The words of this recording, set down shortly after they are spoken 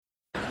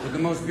But the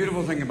most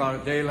beautiful thing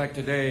about a day like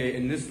today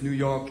in this New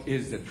York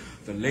is that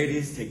the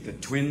ladies take the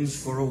twins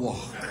for a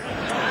walk.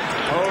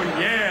 Oh,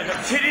 yeah, the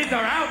titties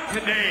are out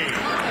today.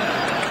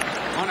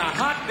 On a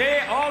hot day,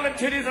 all the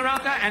titties are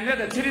out there, and they're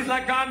the titties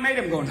like God made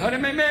them, going, honey,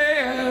 me.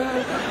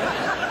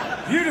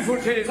 Beautiful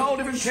titties, all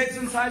different shapes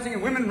and sizing,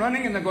 and women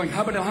running, and they're going,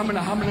 hubbada,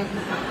 hubbada, hubbada.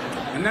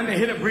 And then they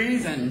hit a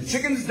breeze, and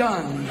chicken's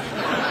done.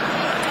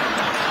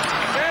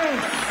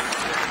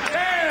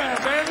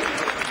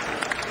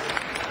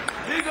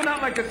 These are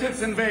not like the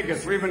tits in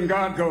Vegas, where even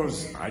God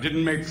goes, I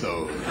didn't make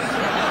those.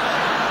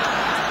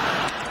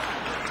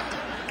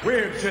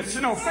 Weird tits.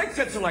 You know, fake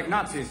tits are like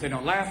Nazis. They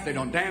don't laugh, they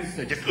don't dance,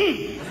 they just...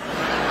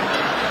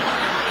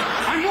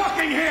 I'm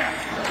walking here.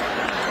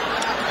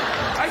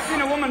 I've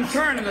seen a woman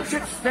turn and the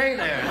tits stay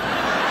there.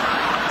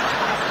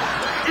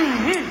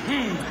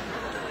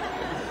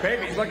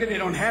 Babies, lucky they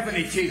don't have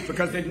any teeth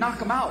because they'd knock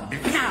them out.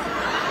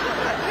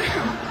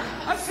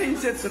 I've seen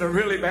tits that are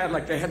really bad,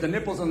 like they had the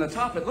nipples on the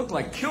top. It looked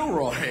like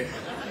Kilroy.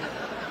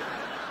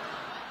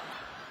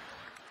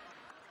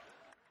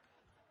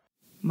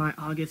 My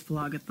August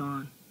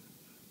vlogathon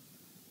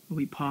will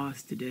be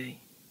paused today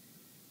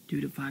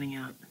due to finding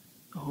out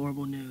the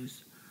horrible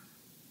news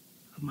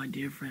of my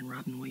dear friend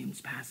Robin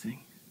Williams passing.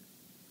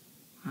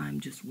 I'm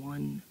just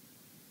one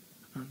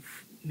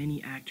of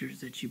many actors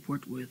that you've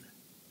worked with,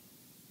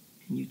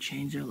 and you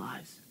changed their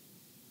lives.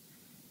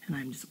 And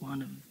I'm just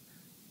one of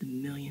the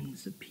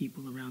millions of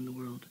people around the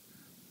world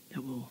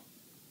that will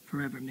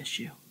forever miss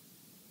you.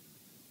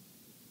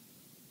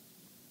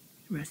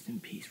 Rest in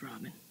peace,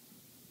 Robin.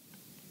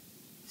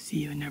 See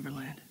you in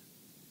Neverland.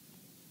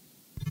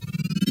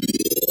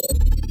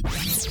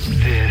 This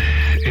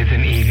is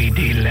an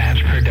EVD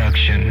Labs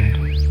production.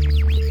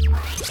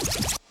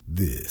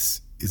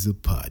 This is a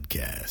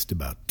podcast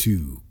about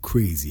two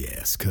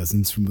crazy-ass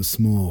cousins from a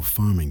small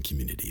farming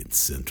community in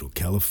Central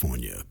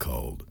California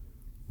called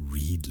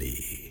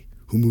Reedley,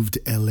 who moved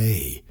to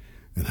L.A.,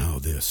 and how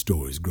their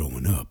stories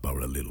growing up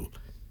are a little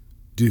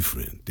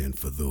different than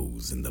for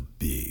those in the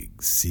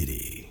big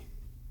city.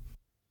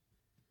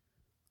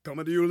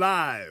 Coming to you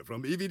live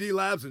from EVD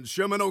Labs in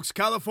Sherman Oaks,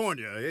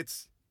 California,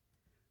 it's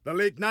the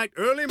Late Night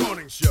Early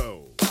Morning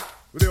Show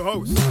with your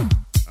host,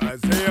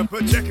 Isaiah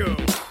Pacheco,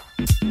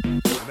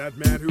 and that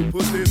man who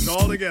put this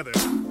all together,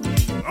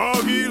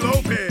 Augie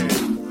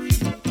Lopez.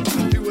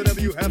 Do whatever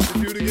you have to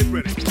do to get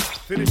ready.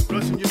 Finish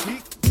brushing your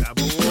teeth, grab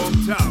a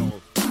warm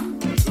towel.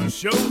 The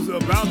show's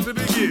about to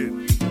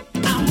begin.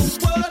 I'm a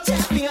world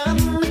champion.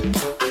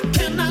 I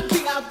cannot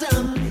be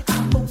outdone.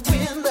 I'm a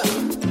winner.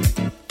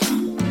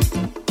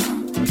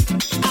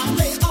 I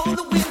play on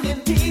the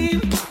winning team,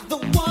 the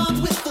ones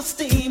with the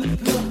steam,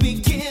 no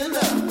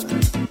beginner.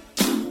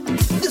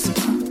 Listen,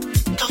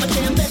 I'm a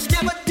champ that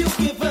never do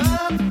give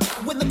up.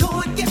 When the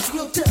going gets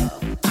real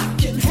tough, I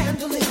can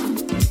handle it,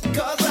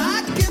 'cause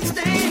I can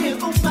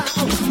stand on my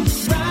own.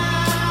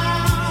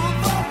 Round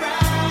for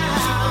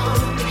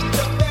round,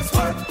 the best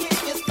work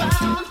is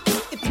found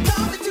if you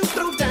come to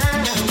throw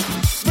down.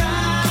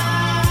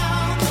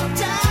 Round the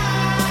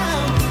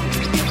town,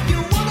 if you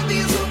wanna be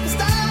a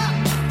superstar,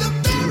 the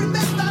very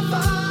best I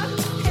find.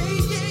 Hey,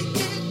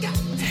 yeah,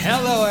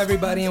 Hello,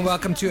 everybody, and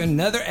welcome to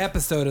another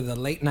episode of the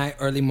Late Night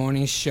Early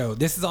Morning Show.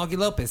 This is Augie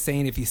Lopez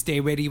saying, if you stay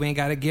ready, you ain't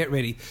got to get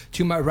ready.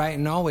 To my right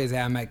and always, I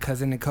have my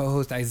cousin and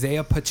co-host,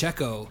 Isaiah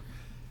Pacheco.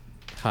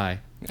 Hi.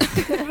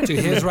 To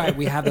his right,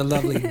 we have the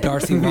lovely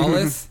Darcy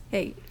Wallace.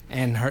 Hey.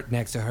 And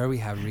next to her, we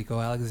have Rico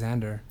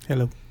Alexander.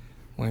 Hello.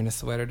 Wearing a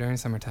sweater during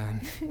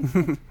summertime.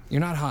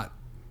 You're not hot.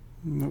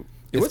 Nope.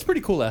 It was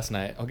pretty cool last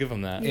night. I'll give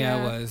him that. Yeah,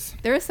 it was.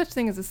 There is such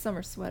thing as a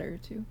summer sweater,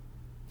 too.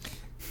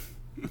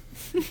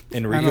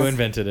 And Rico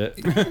invented it.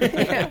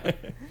 Yeah.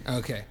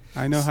 Okay.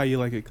 I know how you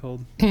like it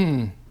cold.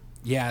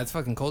 Yeah, it's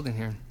fucking cold in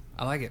here.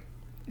 I like it.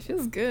 It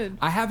feels good.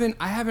 I haven't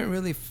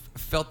really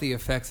felt the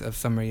effects of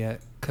summer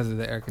yet because of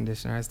the air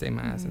conditioner. I stay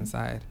my ass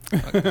inside.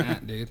 Fuck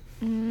that, dude.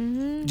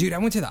 Mm-hmm. Dude, I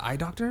went to the eye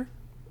doctor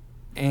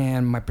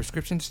and my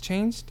prescriptions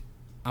changed.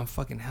 I'm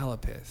fucking hella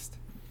pissed.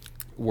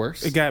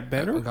 Worse? It got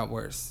better? It got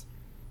worse.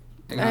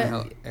 It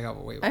got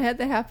way worse. I had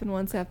that happen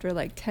once after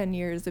like 10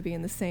 years of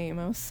being the same.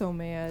 I was so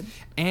mad.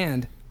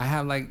 And I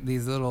have like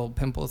these little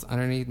pimples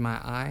underneath my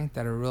eye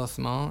that are real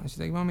small. And she's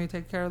like, you want me to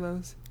take care of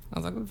those? I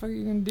was like, what the fuck are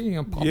you going to do?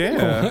 You gonna pop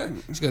Yeah.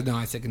 She goes, no,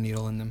 I stick a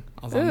needle in them.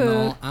 I was like, Ugh.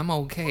 no, I'm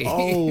okay.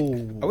 Oh,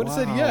 I would have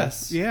said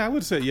yes. Yeah, I would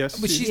have said yes.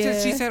 But too.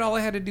 she said all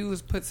I had to do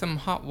was put some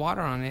hot water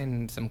on it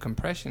and some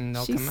compression and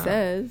they'll She come out.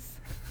 says.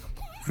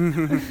 So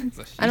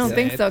I don't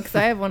think said. so, because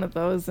I have one of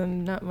those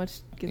and not much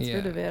gets Yeah.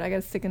 rid of it. I got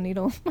to stick a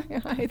needle in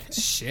my eye.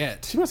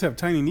 Shit. She must have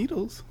tiny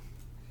needles.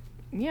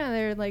 Yeah,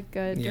 they're like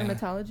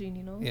dermatology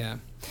needles. Yeah.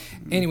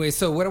 Anyway,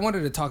 so what I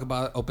wanted to talk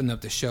about, opening up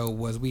the show,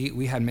 was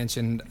we had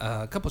mentioned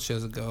a couple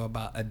shows ago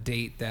about a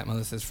date that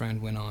Melissa's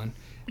friend went on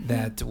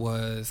that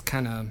was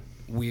kind of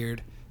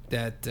weird,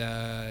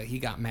 that he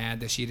got mad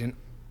that she didn't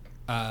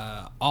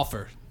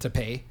offer to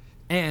pay,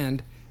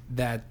 and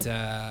that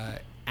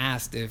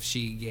asked if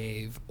she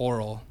gave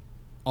oral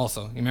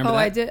also. You remember that?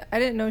 I did. I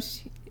didn't know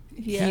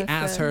he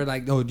asked her,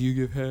 like, oh, do you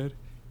give head?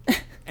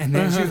 And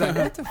then she was like,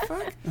 what the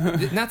fuck?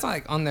 And that's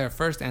like on their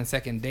first and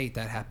second date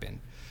that happened.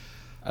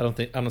 I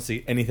don't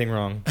see anything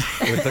wrong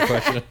with the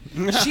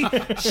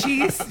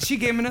question. She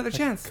gave him another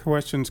chance.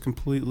 Question's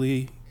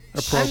completely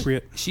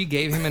appropriate. She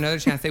gave him another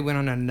chance. They went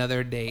on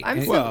another date.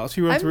 Well,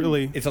 she was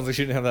really... It sounds like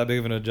she didn't have that big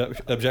of an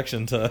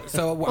objection to...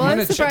 So well,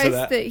 I'm surprised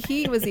that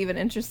he was even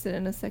interested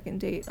in a second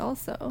date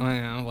also.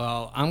 Yeah,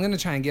 well, I'm going to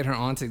try and get her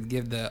on to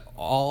give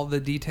all the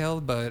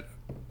details, but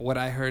what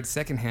I heard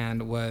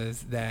secondhand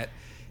was that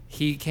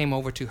he came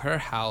over to her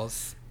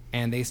house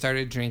and they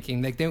started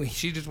drinking. Like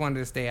she just wanted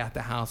to stay at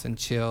the house and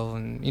chill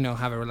and,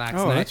 have a relaxed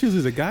night. Oh, that's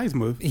usually the guy's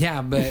move.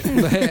 Yeah, but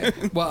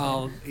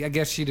well, I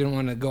guess she didn't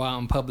want to go out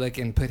in public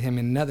and put him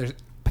in another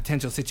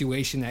potential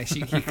situation that he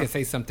could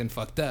say something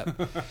fucked up.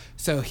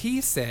 So he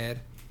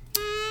said,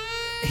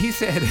 he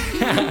said,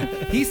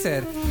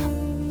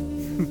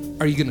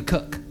 "Are you gonna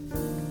cook?"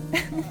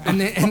 And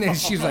then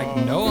she's like,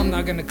 "No, I'm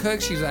not gonna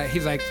cook." He's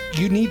like,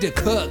 "You need to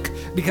cook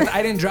because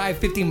I didn't drive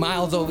 50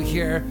 miles over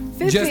here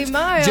 50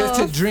 miles? just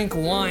to drink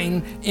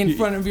wine in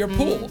front of your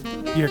pool."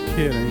 You're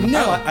kidding.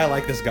 No, I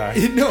like this guy.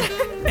 No,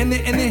 and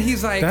then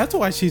he's like, That's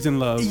why she's in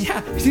love.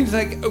 yeah. She's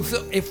like, "Oh,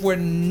 so if we're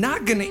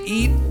not gonna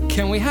eat,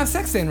 can we have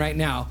sex then right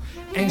now?"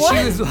 And What?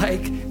 she was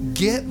like,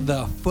 "Get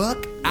the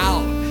fuck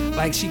out!"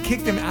 Like she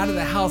kicked him out of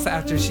the house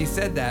after she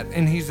said that,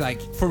 and he's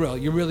like, "For real,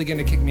 you're really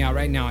gonna kick me out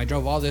right now? I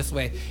drove all this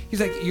way." He's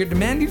like, "You're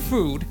demanding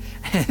food,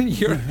 and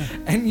you're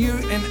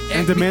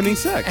and demanding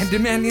sex,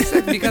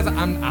 because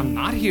I'm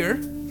not here."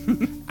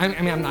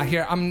 I'm not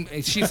here.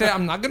 She said,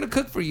 "I'm not gonna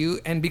cook for you,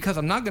 and because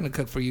I'm not gonna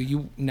cook for you,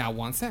 you now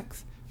want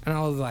sex." And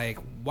I was like,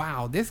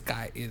 "Wow, this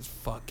guy is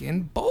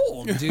fucking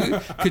bold, dude."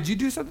 Could you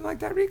do something like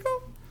that, Rico?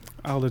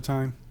 All the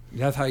time.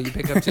 That's how you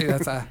pick up chicks.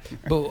 That's how.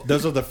 But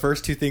Those are the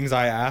first two things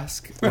I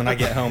ask when I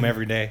get home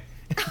every day.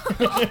 but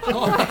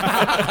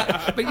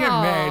you're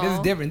married. This is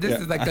different.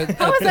 This is like the.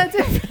 How is that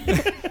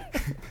different?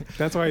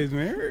 That's why he's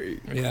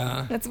married.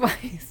 Yeah. That's why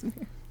he's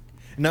married.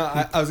 No,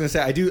 I was gonna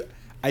say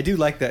I do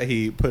like that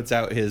he puts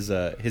out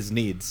his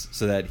needs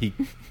so that he's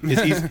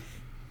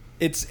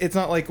it's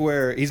not like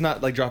where he's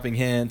not like dropping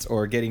hints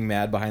or getting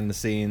mad behind the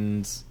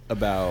scenes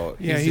about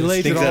he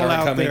lays things it all that aren't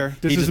out coming. there.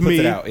 This He is just puts me.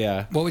 it out.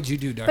 Yeah. What would you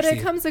do, Darcy? But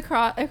it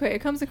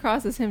comes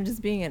across as him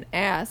just being an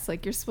ass.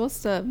 Like you're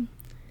supposed to.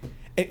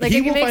 Like, he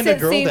it will makes find a it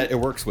girl seem- that it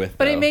works with.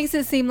 But though. it makes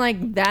it seem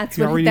like that's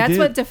He already did.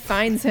 what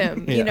defines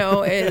him. Yeah. You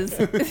know, is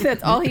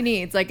that's all he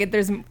needs. Like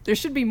there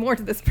should be more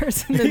to this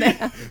person than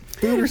that.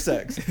 food or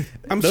sex.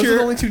 I'm Those sure- are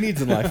the only two needs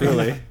in life,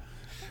 really.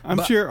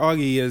 I'm sure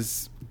Augie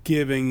is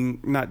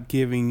not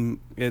giving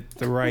it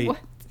the right What?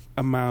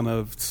 amount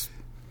of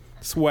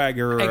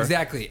swagger.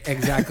 Exactly. So,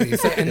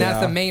 and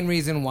that's Yeah. the main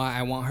reason why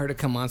I want her to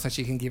come on so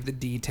she can give the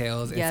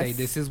details and Yes. say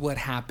this is what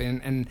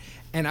happened.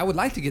 And I would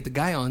like to get the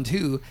guy on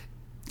too,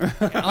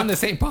 on the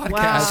same podcast.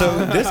 Wow.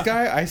 So this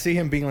guy, I see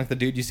him being like the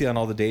dude you see on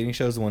all the dating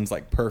shows. The one's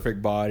like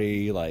perfect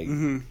body, like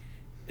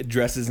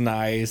dresses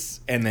nice,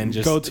 and then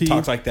just Goatee.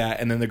 talks like that.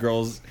 And then the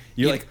girls,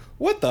 you're like,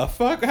 what the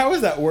fuck? How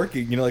is that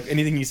working? You know, like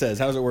anything he says,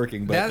 how is it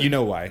working? But That- you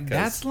know why? 'cause-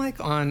 That's like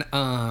on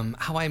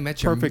How I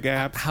Met Your Perfect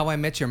app. How I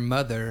Met Your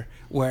Mother,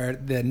 where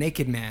the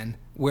naked man,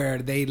 where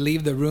they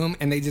leave the room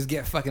and they just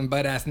get fucking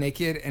butt ass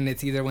naked, and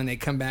it's either when they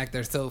come back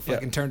they're so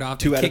fucking turned off.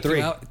 2 they out of kick you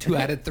 3. out. 2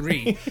 out of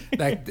 3.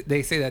 Like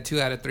they say that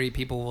 2 out of 3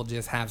 people will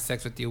just have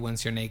sex with you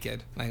once you're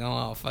naked. Like,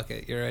 oh fuck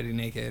it, you're already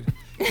naked.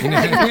 You know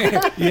what I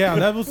mean? Yeah,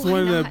 that was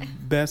one of the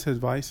best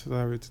advice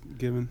I was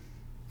given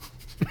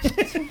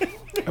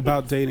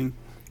about dating.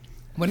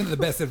 One of the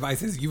best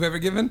advices you've ever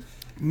given.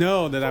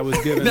 No, that I was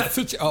given. That's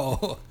what you.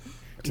 Oh,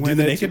 when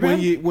the it's, naked when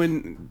man?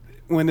 you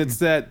when it's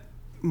that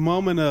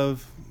moment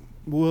of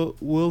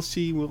won't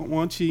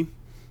she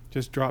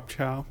just drop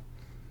chow,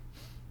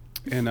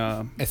 and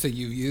and so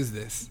you use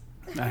this.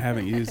 I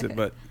haven't used it,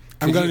 but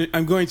Could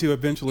I'm going to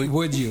eventually.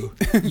 Would you?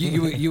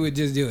 You would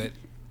just do it.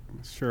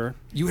 Sure.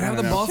 You would I have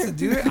the don't know. balls to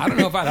do it? I don't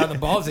know if I'd have the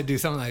balls to do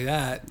something like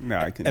that. No,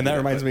 I can. And that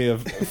reminds me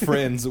of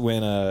Friends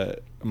when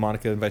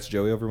Monica invites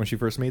Joey over when she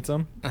first meets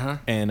him. Uh-huh.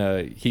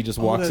 And he just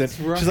walks in. that's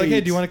She's like, right.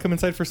 hey, do you want to come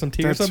inside for some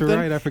tea That's or something?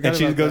 right, I forgot And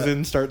she about goes that. in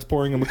and starts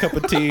pouring him a cup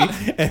of tea.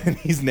 And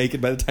he's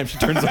naked by the time she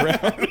turns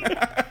around.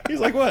 He's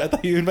like, what? I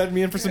thought you invited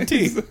me in for some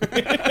tea.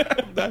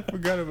 I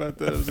forgot about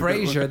that. That was a good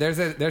Frasier, one.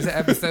 there's an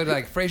episode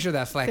like Frasier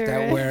that's like There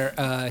that is.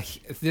 where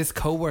this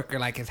coworker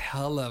like is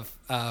hella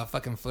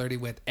fucking flirty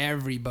with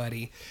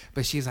everybody,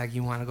 but she's like,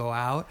 you want to go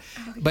out?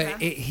 But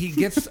he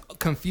gets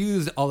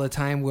confused all the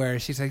time where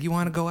she's like, you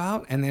want to go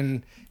out? And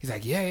then he's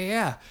like,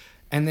 yeah.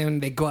 And then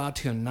they go out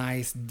to a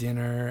nice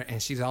dinner,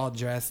 and she's all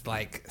dressed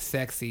like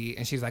sexy,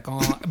 and she's like, oh,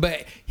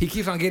 but he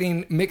keeps on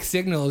getting mixed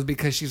signals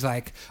because she's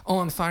like, oh,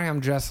 I'm sorry, I'm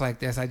dressed like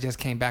this. I just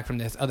came back from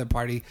this other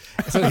party.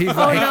 So he's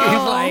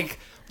like,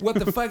 what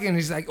the fuck? And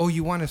he's like, oh,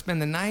 you want to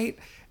spend the night?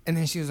 And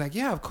then she was like,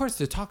 yeah, of course,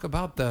 to talk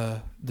about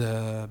the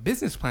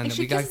business plan And that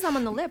she we got. kisses him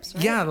on the lips,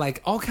 right? Yeah,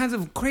 like all kinds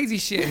of crazy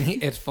shit.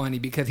 And it's funny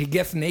because he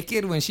gets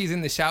naked when she's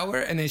in the shower,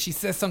 and then she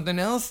says something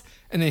else,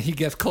 and then he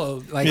gets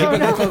clothed. Like he puts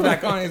the clothes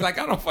back on. He's like,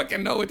 I don't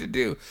fucking know what to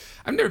do.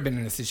 I've never been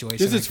in a situation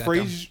This like is that.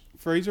 though.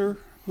 Fraser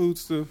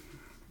who's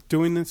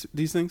doing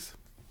these things.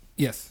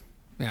 Yes.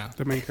 Yeah.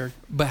 The main character.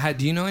 But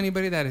do you know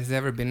anybody that has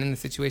ever been in a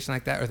situation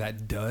like that or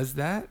that does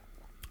that?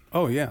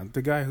 Oh yeah,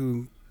 the guy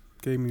who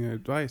gave me the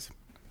advice.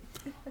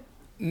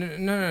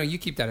 No, you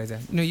keep that, Isaiah.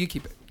 No, you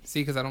keep it.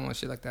 See, because I don't want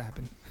shit like that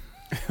happen.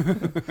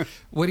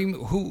 What do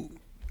you? Who?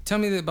 Tell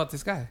me about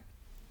this guy.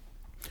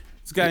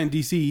 This guy in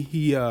DC,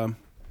 he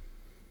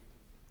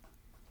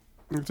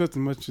there's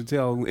nothing much to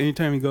tell.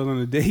 Anytime he goes on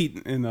a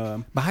date, and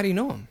But how do you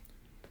know him?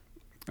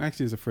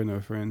 actually, he's a friend of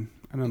a friend.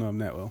 I don't know him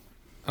that well.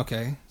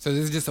 Okay, so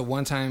this is just a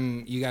one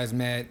time you guys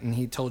met and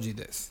he told you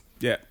this.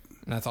 Yeah,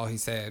 And that's all he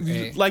said.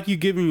 Okay. like you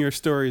giving your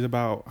stories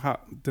about how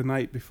the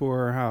night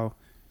before, how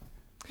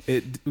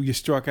you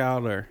struck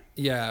out, or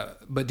Yeah,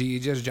 but do you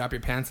just drop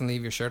your pants and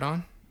leave your shirt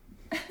on?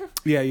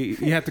 yeah, you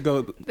have to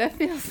go That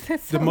the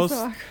sounds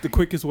awkward. the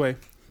quickest way.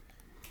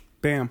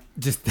 Bam.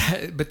 Just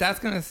that, but that's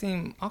gonna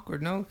seem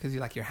awkward, no? Because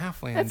you're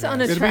halfway. That's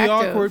undressed. It'll be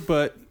Attractive. awkward,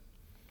 but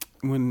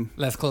when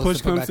Less clothes push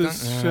to put comes to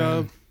back on?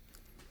 shove,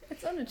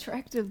 It's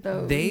unattractive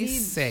though. They You need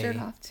say- shirt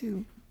off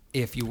too.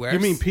 If you wear, you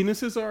mean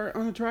penises are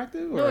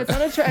unattractive? Or? No, it's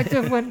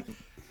unattractive when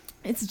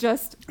it's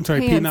just I'm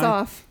sorry, pants P9?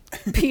 off.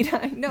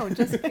 P9. No,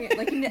 just pants.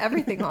 Like you need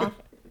everything off.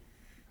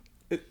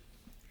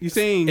 You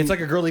saying It's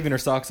like a girl leaving her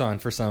socks on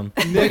for some.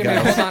 wait a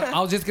minute, hold on. I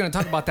was just gonna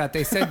talk about that.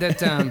 They said that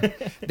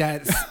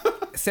that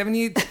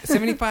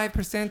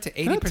 75% to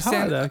 80%, That's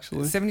hot,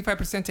 actually.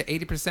 75% to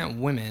 80%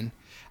 women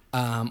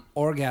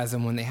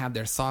orgasm when they have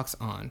their socks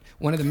on.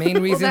 One of the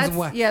main reasons that's-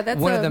 why yeah, that's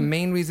one of a- the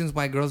main reasons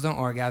why girls don't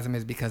orgasm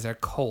is because they're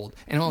cold,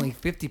 and only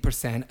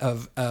 50%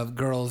 of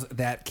girls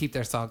that took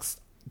their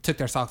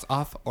socks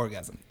off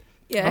orgasm.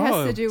 Yeah, it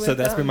has to do with. So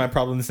that's been my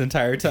problem this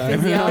entire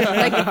time. physiology.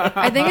 Like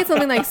I think it's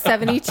something like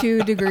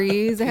 72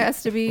 degrees. It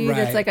has to be. Right.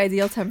 That's like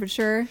ideal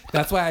temperature.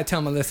 That's why I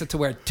tell Melissa to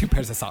wear 2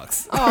 pairs of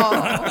socks.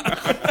 Oh,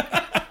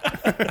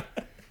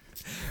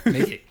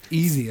 Make it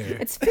easier.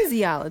 it's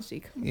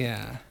physiology.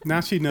 Yeah.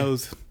 now she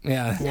knows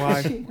Yeah.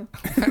 why.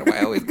 Why do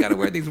I always gotta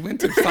wear these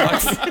winter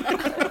socks?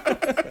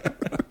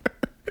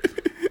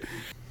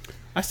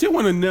 I still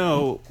want to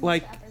know,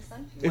 like,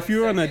 if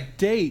you're on a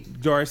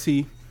date,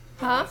 Darcy,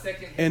 Huh?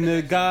 and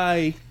the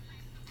guy,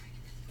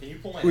 Can you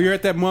pull my well, you're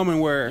at that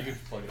moment where, You can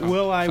plug it.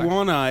 will I,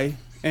 won't I,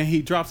 and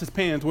he drops his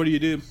pants, what do you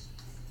do?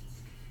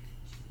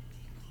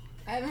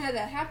 I haven't had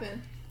that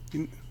happen.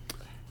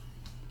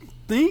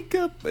 Think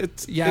of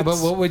it's. Yeah, but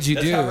what would you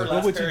do?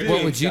 What would you do?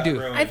 What would you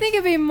do? I think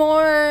it'd be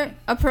more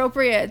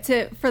appropriate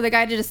for the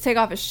guy to just take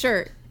off his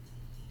shirt,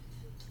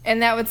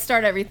 and that would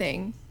start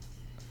everything.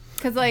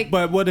 Cause like,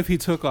 But what if he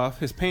took off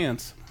his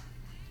pants?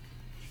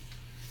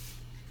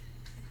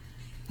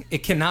 It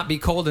cannot be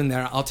cold in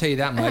there. I'll tell you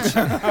that much.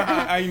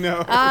 I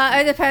know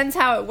it depends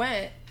how it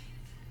went.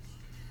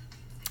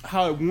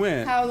 how it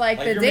went. How like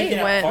the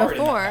date went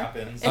before.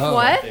 If Oh.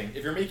 what?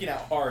 If you're making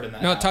out hard and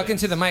that No, talking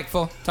to the mic,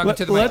 fool. Talking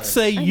to the mic. Let's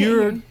say hear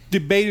you're you.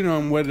 debating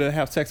on whether to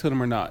have sex with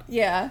him or not.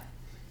 Yeah.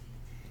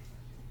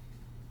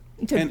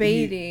 And he-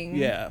 Debating.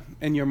 yeah,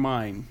 in your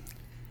mind.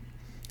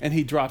 And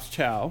he drops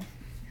chow.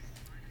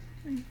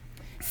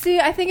 See,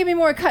 I think it'd be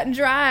more cut and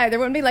dry. There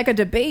wouldn't be like a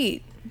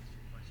debate.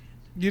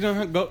 You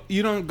don't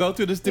go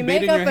through this You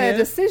debate make in up your a head,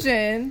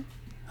 decision.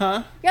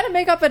 huh? You gotta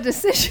make up a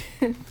decision.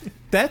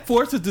 That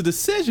forces the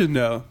decision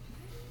though,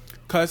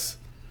 because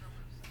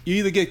you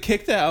either get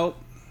kicked out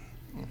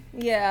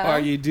Yeah. or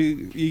you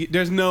do.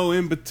 There's no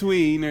in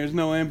between. There's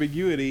no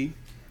ambiguity.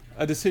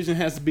 A decision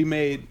has to be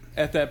made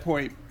at that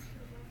point.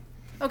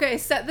 Okay,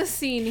 set the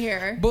scene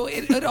here. But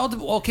it all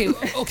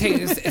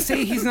okay.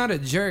 Say he's not a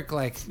jerk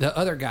like the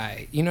other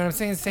guy. You know what I'm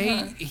saying?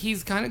 Say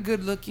he's kind of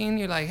good looking.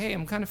 You're like, hey,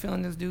 I'm kind of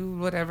feeling this dude.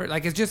 Whatever.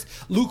 Like it's just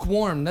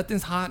lukewarm.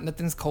 Nothing's hot.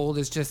 Nothing's cold.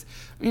 It's just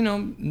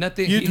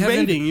nothing. You're he hasn't-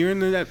 debating. You're in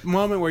that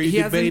moment where he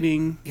you're hasn't-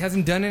 debating He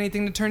hasn't done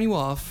anything to turn you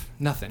off.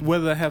 Nothing.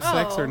 whether to have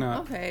sex or Oh, not.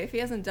 Okay, if he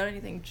hasn't done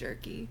anything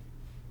jerky.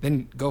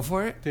 Then go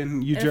for it.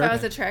 Then you And if I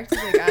was jerk. attracted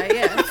to the guy,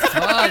 yeah. Fuck,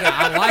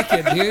 I like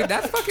it, dude.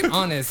 That's fucking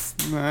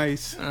honest.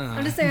 Nice.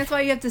 I'm just saying that's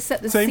why you have to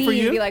set the Same scene for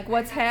you? and be like,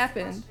 what's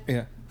happened?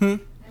 Yeah.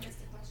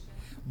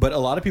 But a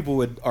lot of people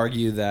would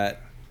argue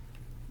that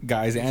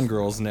guys and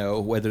girls know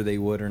whether they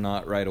would or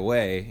not right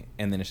away,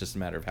 and then it's just a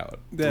matter of how it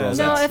Yeah, rolls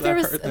No, out. that's- if there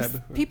I've was heard that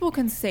before. people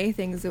can say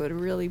things that would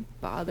really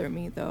bother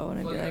me though, and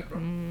I'd be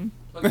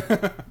like,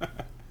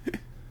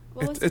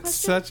 What was the It's question?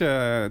 such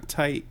a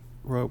tight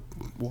rope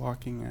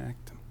walking act.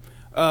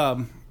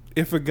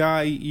 If a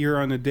guy you're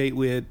on a date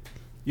with,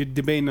 you're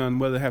debating on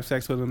whether to have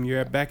sex with him,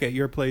 you're back at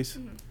your place,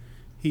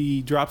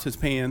 he drops his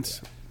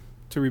pants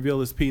to reveal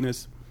his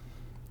penis.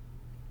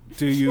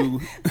 Do you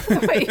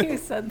the way you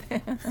said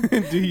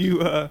that. do you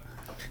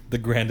The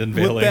grand would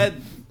unveiling. that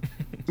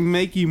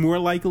make you more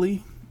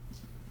likely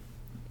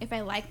If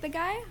I like the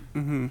guy,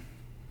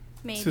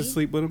 maybe. to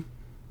sleep with him?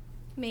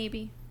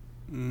 Maybe.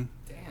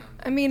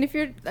 I mean,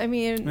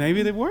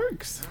 Maybe it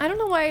works. I don't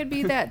know why it'd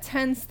be that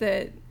tense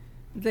that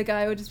the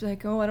guy would just be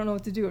like, "Oh, I don't know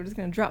what to do. I'm just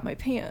gonna drop my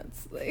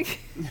pants." Like,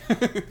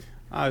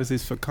 Obviously,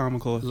 it's for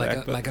comical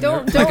effect. Like a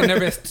Don't-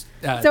 nervous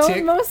don't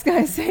tick. most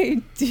guys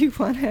say, "Do you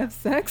want to have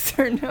sex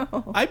or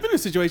no?" I've been in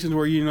situations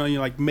where you're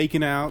like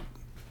making out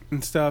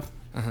and stuff,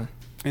 Uh-huh.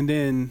 and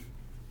then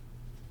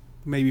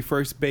maybe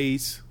first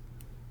base.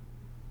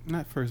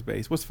 Not first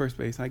base. What's first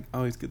base? I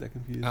always get that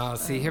confused. Oh,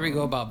 see, here we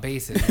go about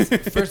bases.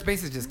 First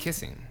base is just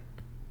kissing.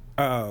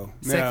 Oh,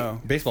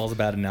 no. Baseball's a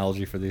bad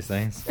analogy for these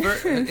things.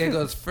 It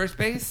goes first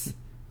base,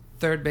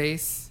 third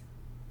base.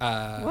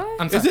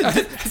 What? I'm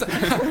sorry.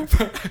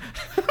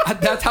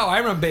 That's how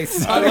I run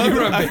bases. How do you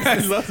run bases?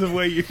 I love the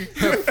way you...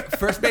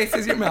 First base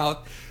is your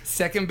mouth.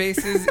 Second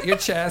base is your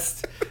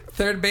chest.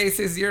 Third base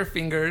is your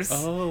fingers.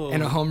 Oh.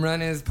 And a home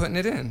run is putting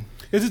it in.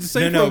 Is it the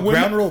same No, for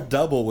women? ground rule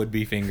double would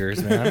be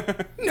fingers,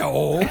 man.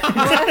 No.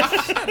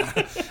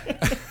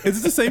 Is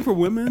it the same for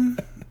women?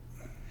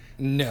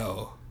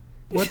 No.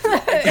 What?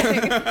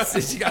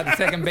 Since you got the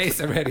second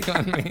base already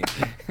on me.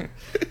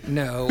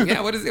 No.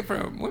 Yeah, what is it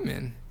for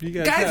women?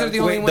 Guys are the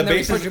only one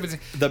that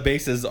the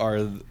bases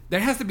are... There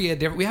has to be a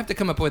different... We have to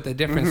come up with a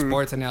different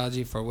sports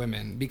analogy for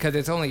women because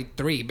it's only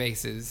 3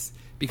 bases.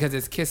 Because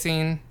it's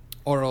kissing,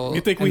 oral...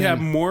 You think we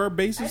have more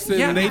bases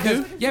than they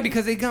do? Yeah,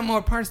 because they got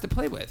more parts to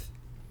play with.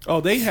 Oh,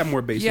 they have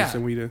more bases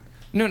than we do.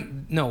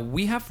 No,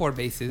 we have 4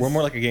 bases. We're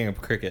more like a game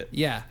of cricket.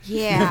 Yeah.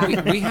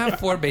 Yeah. we have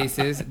 4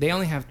 bases. They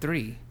only have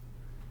 3.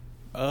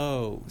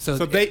 Oh.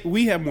 So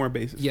we have more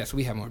bases. Yes,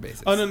 we have more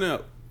bases. Oh,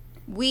 no.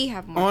 We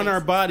have more On bases.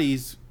 our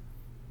bodies,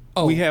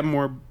 we have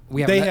more...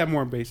 They have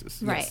more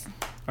bases. Right. Yes.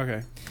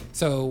 Okay.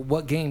 So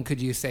what game could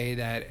you say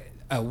that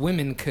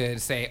women could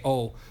say,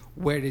 oh,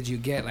 where did you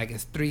get? Like,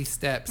 it's 3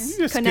 steps. You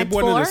just Connect skip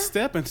one of the 4?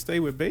 step and stay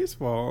with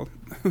baseball.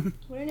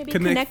 Wouldn't it be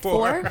Connect Connect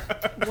 4?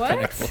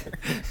 What?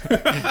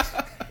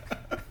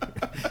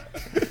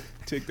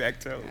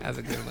 Tic-tac-toe. That's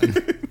a good one.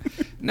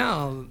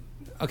 No.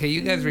 Okay,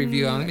 you guys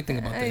review. Let me think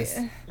about this.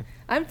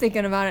 I'm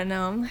thinking about it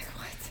now. I'm like,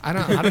 what? I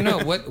don't know.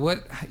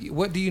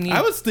 What do you need?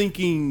 I was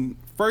thinking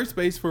first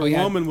base for a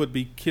yeah. woman would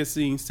be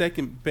kissing.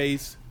 Second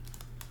base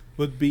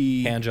would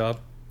be... Hand job.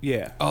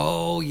 Yeah.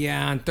 Oh,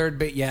 yeah. And third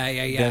base. Yeah.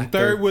 Then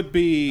third would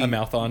be... A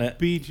mouth on it.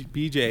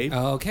 BJ.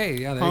 Oh, okay.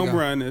 Yeah, there you Home go.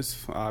 run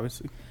is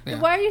obviously... Yeah.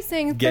 Why are you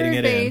saying Getting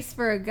third it in. base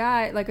for a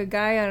guy, like a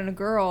guy and a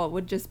girl,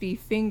 would just be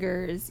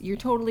fingers? You're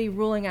totally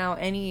ruling out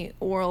any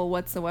oral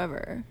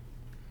whatsoever.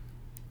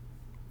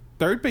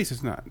 Third base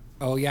is not.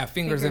 Oh, yeah.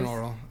 Fingers and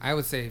oral. I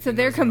would say. So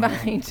they're fingers and oral.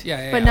 combined.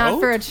 Yeah. But not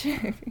for a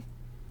chick.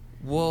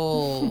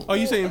 Well. Are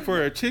you saying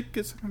for a chick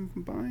it's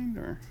combined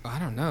or? I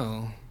don't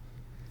know.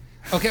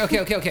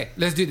 Okay.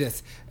 Let's do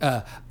this.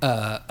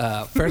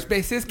 First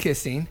base is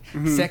kissing.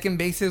 Mm-hmm. Second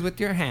base is with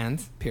your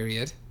hands.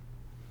 Period.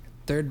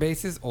 Third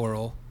base is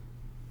oral.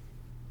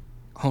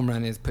 Home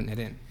run is putting it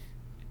in.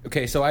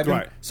 Okay, so I've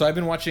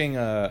been watching.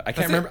 I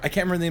can't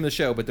remember the name of the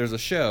show, but there's a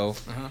show,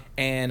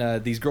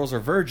 and these girls are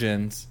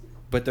virgins,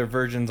 but they're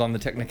virgins on the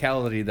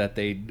technicality that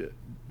they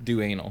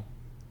do anal.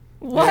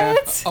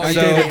 What? Yeah. Oh,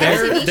 So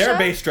TV their show?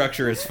 base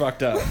structure is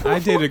fucked up. I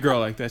dated a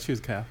girl like that. She was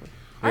Catholic.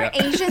 Aren't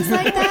Asians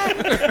like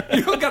that?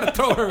 You don't gotta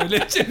throw her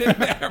religion in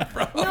there,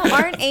 bro. No,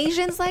 aren't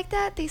Asians like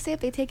that? They say if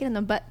they take it in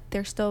the butt,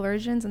 they're still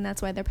virgins, and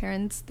that's why their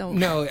parents don't.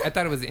 No, I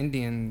thought it was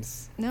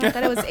Indians. No, I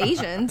thought it was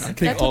Asians. think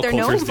That's all what they're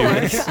known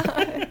cultures do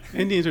for.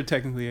 Indians are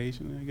technically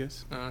Asian, I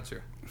guess. Oh, not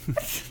true.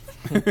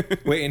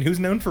 Wait, and who's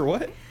known for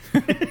what?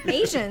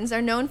 Asians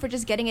are known for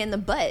just getting it in the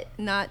butt,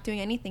 not doing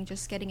anything,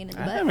 just getting it in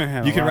the I butt. haven't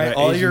had You a can lot write of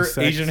all Asian your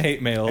sex. Asian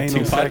hate mail to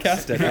Anal sex.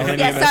 podcast at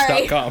Yeah,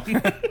 sorry.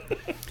 lnems.com.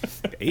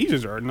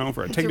 Asians are known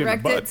for taking it in the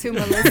Direct it butt. to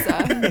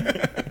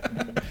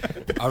Melissa.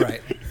 All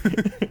right.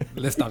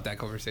 Let's stop that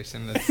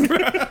conversation.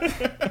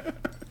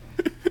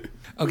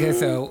 Okay,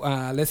 so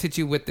let's hit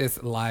you with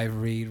this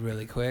live read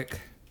really quick.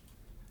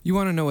 You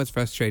want to know what's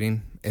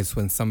frustrating? It's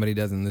when somebody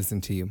doesn't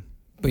listen to you.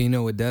 But you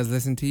know what does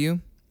listen to you?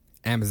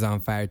 Amazon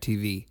Fire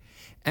TV.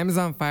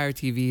 Amazon Fire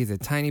TV is a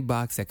tiny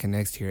box that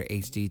connects to your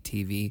HD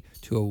TV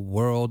to a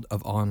world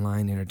of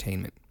online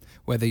entertainment.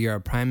 Whether you're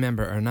a Prime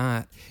member or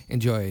not,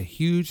 enjoy a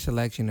huge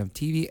selection of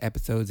TV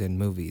episodes and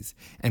movies,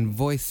 and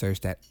voice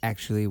search that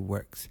actually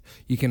works.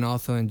 You can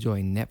also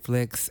enjoy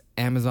Netflix,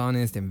 Amazon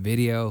Instant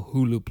Video,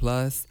 Hulu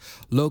Plus,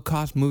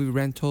 low-cost movie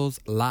rentals,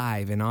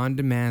 live and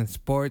on-demand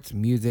sports,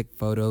 music,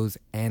 photos,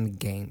 and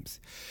games.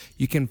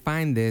 You can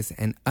find this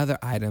and other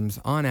items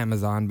on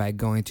Amazon by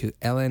going to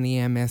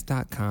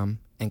lnems.com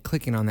and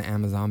clicking on the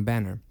Amazon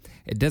banner.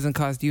 It doesn't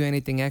cost you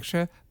anything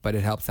extra, but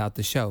it helps out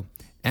the show.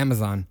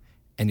 Amazon.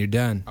 And you're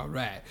done. All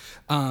right.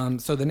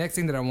 So the next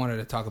thing that I wanted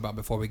to talk about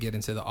before we get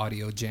into the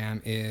audio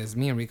jam is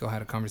me and Rico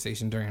had a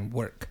conversation during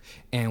work.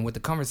 And what the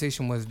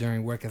conversation was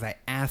during work is I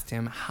asked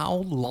him, how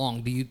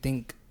long do you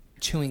think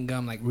chewing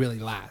gum like really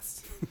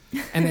lasts?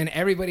 And then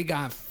everybody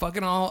got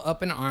fucking all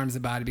up in arms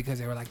about it because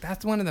they were like,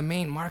 that's one of the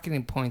main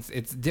marketing points.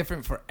 It's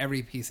different for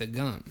every piece of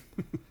gum.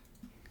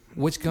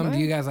 Which gum do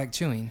you guys like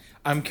chewing?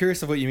 I'm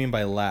curious of what you mean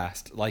by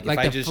last. Like if Like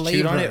I the just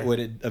chewed on it, flavor. would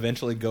it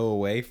eventually go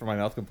away from my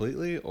mouth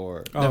completely?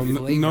 Or Oh, no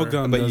flavor.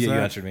 gum but does you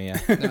that. answered me,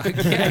 yeah.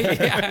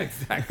 Yeah,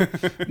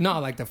 exactly. No,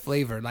 like the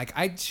flavor. Like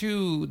I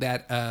chew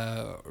that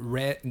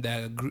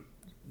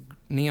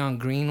neon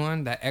green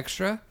one, that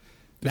extra.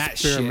 That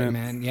shit, Spearmint.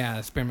 man.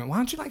 Yeah, spearmint. Why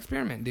don't you like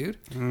spearmint, dude?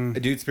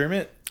 Dude,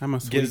 spearmint I'm a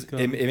sweet gives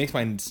gum. it makes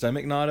my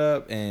stomach knot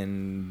up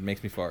and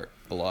makes me fart.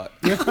 a lot.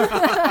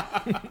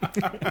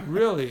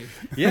 Really?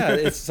 Yeah,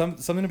 it's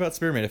something about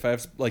spearmint. If I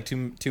have like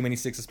too many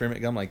sticks of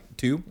spearmint gum, like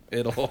 2,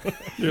 it'll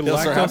You're it'll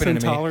start lactose happening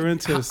to me.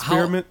 intolerant to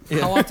spearmint.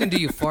 How often do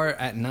you fart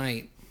at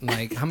night?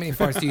 Like, how many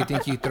farts do you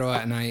think you throw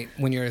at night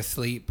when you're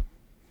asleep?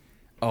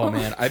 Oh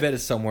man, I bet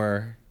it's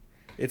somewhere.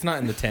 It's not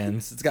in the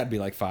 10s. It's got to be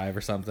like 5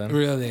 or something.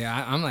 Really?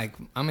 I'm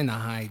in the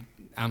high.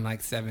 I'm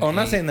like 7. Oh, I'm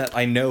not 8. saying that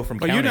I know from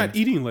But counting. you're not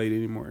eating late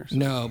anymore. So.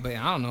 No, but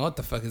I don't know what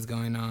the fuck is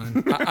going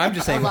on. I'm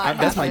just saying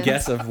that's my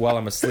guess of while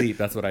I'm asleep.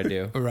 That's what I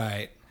do.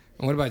 Right.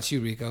 And what about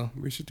you, Rico?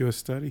 We should do a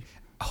study.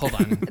 Hold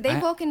on.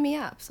 They've woken me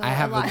up, so I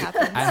have a lot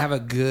happens. I have a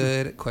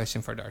good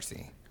question for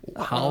Darcy.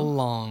 How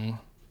long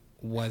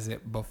was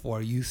it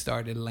before you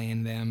started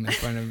laying them in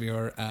front of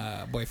your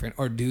boyfriend,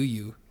 or do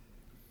you?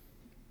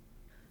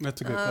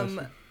 That's a good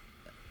question.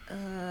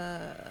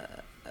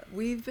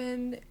 We've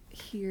been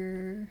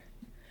here.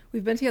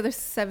 We've been together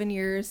 7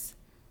 years.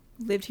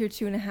 Lived here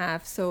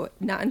 2.5. So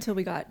not until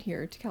we got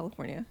here to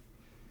California.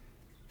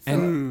 So,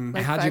 And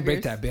like how'd you 5 break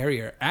years. that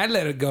barrier? I'd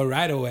let it go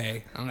right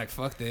away. I'm like,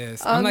 fuck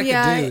this. I'm like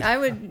yeah, a dude. I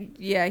would.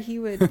 Yeah, he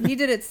would. He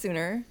did it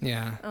sooner.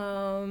 Yeah.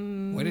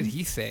 What did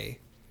he say?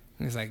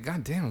 He's like,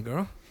 God damn,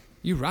 girl.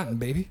 You rotten,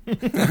 baby.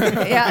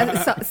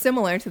 Yeah,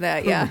 similar to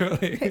that. Yeah.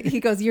 Really? He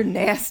goes, "You're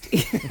nasty."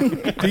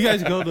 Do you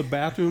guys go to the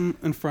bathroom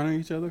in front of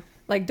each other?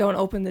 Like, don't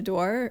open the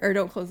door or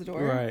don't close the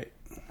door. Right.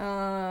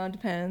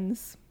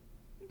 Depends.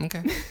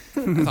 Okay.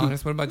 That's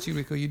honest. What about you,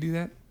 Rico? You do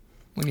that?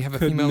 When you have a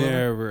Could female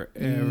never, over?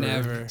 ever.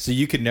 Never. So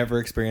you could never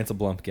experience a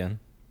blumpkin.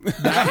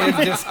 That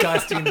is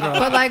disgusting, bro.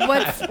 But like,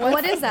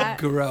 What is that?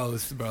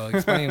 Gross, bro.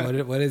 Explain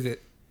what is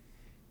it?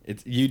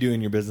 It's you doing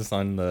your business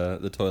on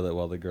the toilet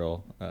while the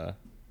girl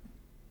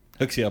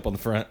hooks you up on the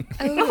front.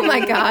 Oh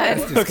my god.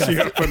 Hooks you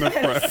up on the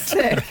front.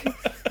 Sick.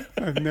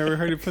 I've never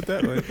heard it put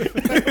that way.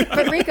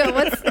 But Rico,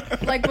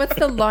 what's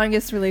the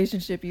longest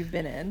relationship you've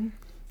been in?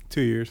 2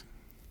 years.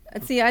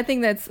 See, I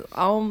think that's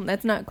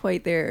not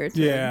quite there.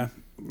 To Yeah.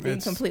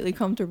 being completely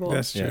comfortable.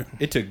 That's true. Yeah,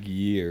 it took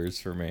years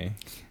for me.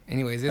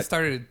 Anyways, it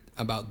started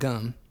about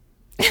gum.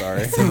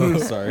 Sorry.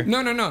 Sorry. No.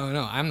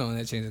 I'm the one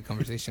that changed the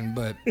conversation.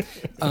 But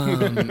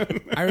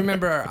I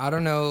remember, I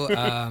don't know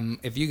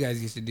if you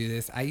guys used to do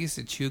this. I used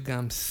to chew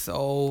gum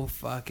so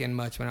fucking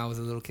much when I was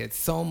a little kid.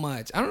 So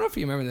much. I don't know if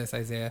you remember this,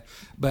 Isaiah.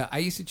 But I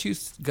used to chew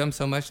gum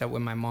so much that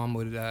when my mom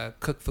would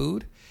cook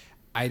food,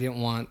 I didn't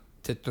want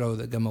to throw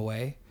the gum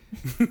away.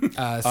 So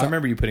I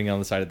remember you putting it on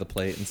the side of the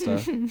plate and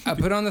stuff. I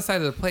put it on the side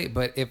of the plate,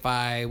 but if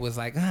I was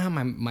like,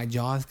 my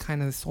jaw's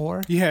kind of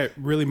sore. You had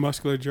really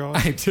muscular jaws.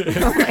 I did.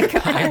 Oh my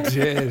God. I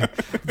did.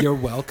 You're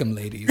welcome,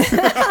 ladies.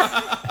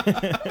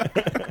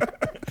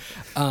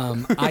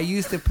 I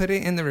used to put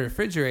it in the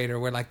refrigerator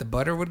where like the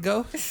butter would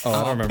go. Oh,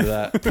 I remember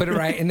that. Put it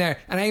right in there.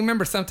 And I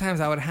remember sometimes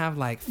I would have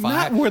like 5.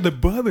 Not where the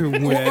butter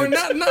went. Or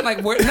not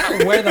like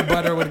not where the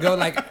butter would go,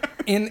 like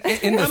in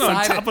the Not on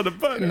side top of the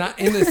butter. not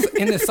in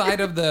the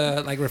side of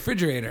the like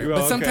refrigerator. Oh,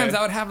 But sometimes okay.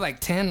 I would have like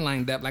 10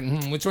 lined up, like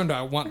which one do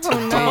I want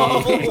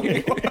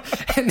today?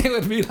 And they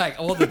would be like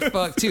old as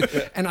fuck too.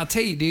 And I'll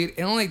tell you, dude,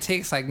 it only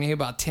takes like maybe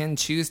about 10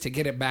 chews to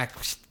get it back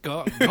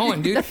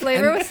going, dude. The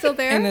flavor was still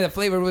there? and then the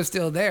flavor was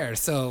still there.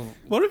 So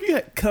What if you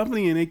had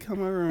company and they come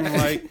over and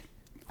like,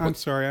 I'm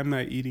sorry, I'm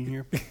not eating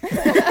here.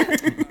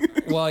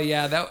 well,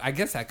 yeah, I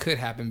guess that could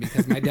happen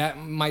because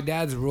my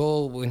dad's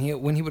rule when he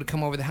would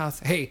come over the house,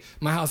 hey,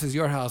 my house is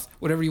your house.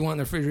 Whatever you want in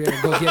the refrigerator,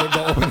 go get it,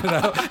 go open it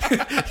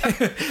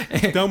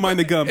up. Don't mind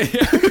the gum.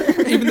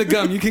 Even the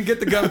gum, you can get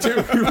the gum too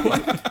if you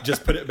want.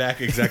 Just put it back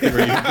exactly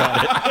where you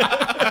got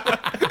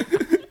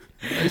it.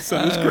 My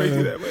son is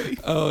crazy that way.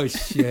 Oh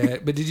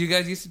shit! But did you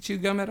guys used to chew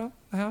gum at all?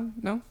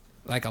 No,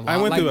 like a lot. I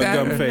went like through a that,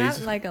 gum or- phase.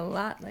 Not like a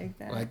lot like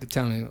that. Like,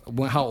 tell me,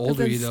 how old 'Cause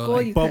were in you though? school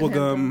Like, you Bubble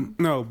couldn't have gum.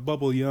 No,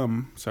 bubble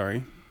yum.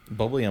 Sorry.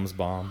 Bubble yum's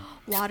bomb.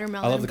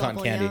 Watermelon. I love the cotton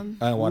bubble candy. yum.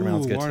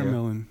 Watermelon's Ooh, good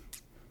watermelon.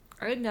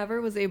 I never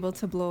was able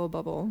to blow a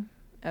bubble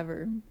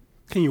ever.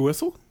 Can you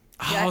whistle?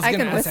 I was I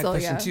gonna can ask whistle, that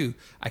question yeah. too.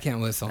 I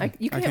can't whistle. You I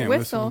can't can't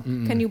whistle.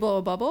 whistle. Can you blow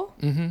a bubble?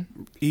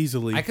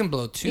 Easily. I can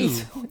blow 2.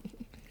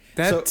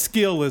 that So-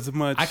 skill is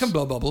much. I can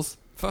blow bubbles.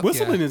 Fuck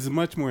Whistling yeah. is a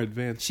much more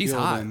advanced. She's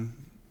skill hot. Than,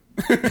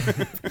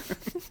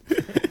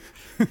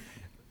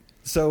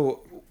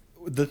 So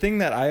the thing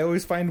that I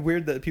always find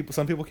weird that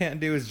some people can't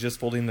do is just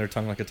folding their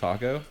tongue like a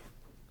taco.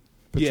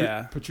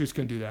 yeah, Patrice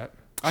can do that.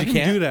 I can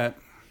can't? do that.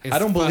 It's I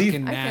don't believe-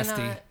 fucking I nasty.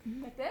 cannot.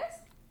 Like this?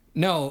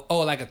 No,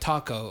 like a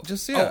taco.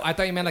 Just, yeah. Oh, I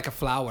thought you meant like a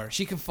flower.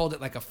 She can fold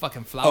it like a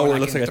fucking flower. Oh, where it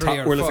looks in like a 3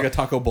 or where it looks 4. like a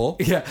taco bowl.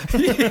 Yeah.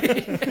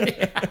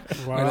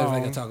 Wow. Where it looks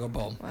like a taco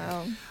bowl.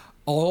 Wow.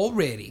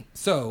 Already.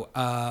 So,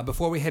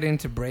 before we head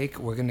into break,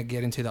 we're going to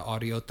get into the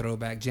audio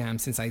throwback jam.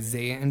 Since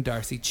Isaiah and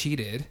Darcy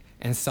cheated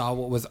and saw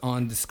what was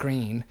on the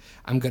screen,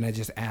 I'm going to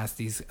just ask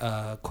these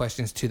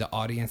questions to the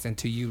audience and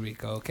to you,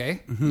 Rico,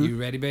 okay? You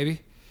ready,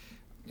 baby?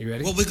 You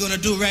ready? What we're gonna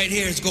do right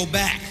here is go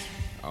back.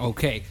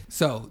 Okay.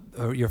 So,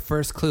 your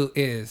first clue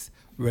is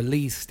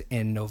released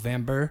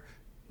November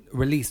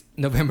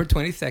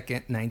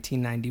 22nd,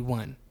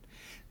 1991.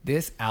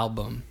 The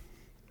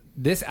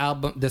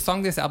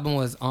song this album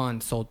was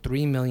on sold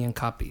 3 million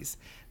copies.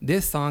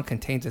 This song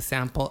contains a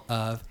sample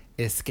of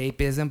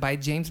Escapism by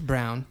James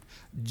Brown,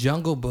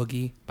 Jungle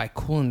Boogie by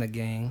Kool and the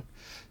Gang,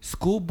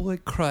 Schoolboy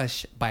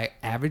Crush by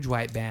Average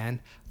White Band,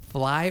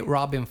 Fly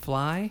Robin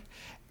Fly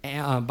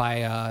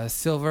by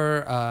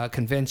Silver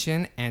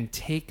Convention, and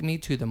Take Me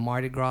to the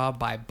Mardi Gras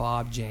by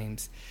Bob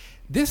James.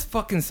 This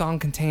fucking song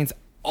contains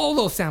all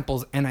those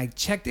samples, and I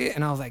checked it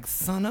and I was like,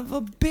 son of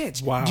a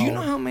bitch. Wow. Do you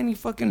know how many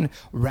fucking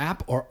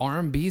rap or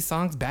R&B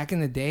songs back in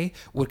the day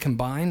would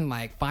combine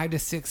like 5 to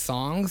 6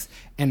 songs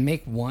and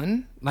make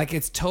one? Like,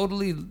 it's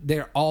totally,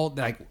 they're all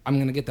like, I'm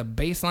gonna get the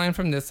bass line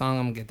from this song,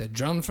 I'm gonna get the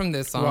drums from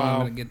this song, I'm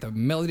gonna get the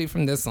melody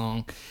from this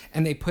song,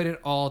 and they put it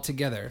all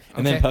together.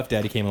 And then Puff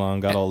Daddy came along,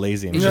 got all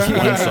lazy, and it was just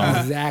one song.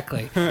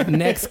 Exactly.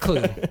 Next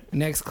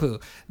clue.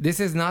 This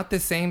is not the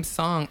same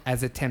song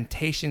as a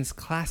Temptations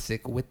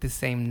classic with the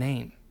same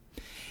name.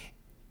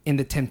 In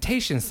the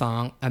Temptation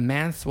song, a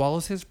man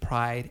swallows his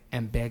pride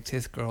and begs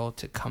his girl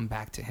to come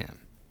back to him.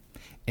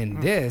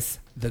 In this,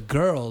 the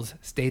girls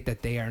state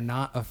that they are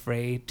not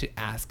afraid to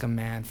ask a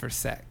man for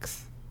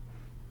sex.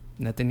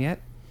 Nothing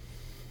yet?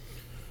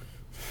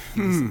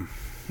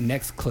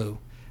 Next clue.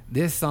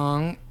 This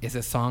song is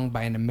a song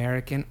by an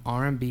American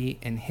R&B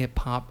and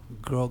hip-hop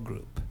girl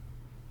group.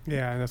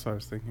 Yeah, that's what I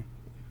was thinking.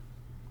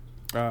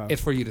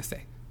 It's for you to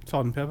say.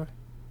 Salt and Pepper?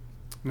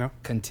 No.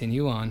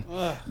 Continue on.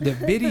 The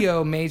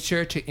video made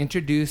sure to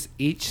introduce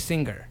each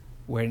singer.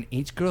 When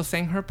each girl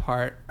sang her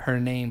part, her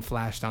name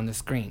flashed on the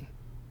screen.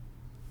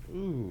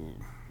 Ooh.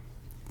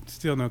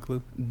 Still no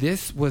clue.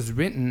 This was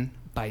written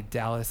by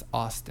Dallas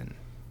Austin.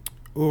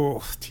 Oh,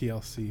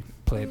 TLC.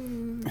 Play it.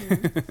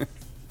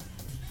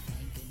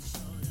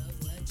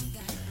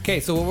 Okay,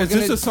 so what we're Is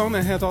gonna... this a song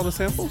that has all the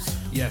samples?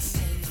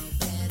 Yes.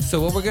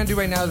 So what we're going to do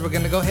right now is we're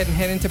going to go ahead and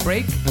head into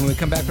break. And when we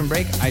come back from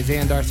break,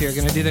 Isaiah and Darcy are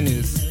going to do the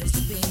news.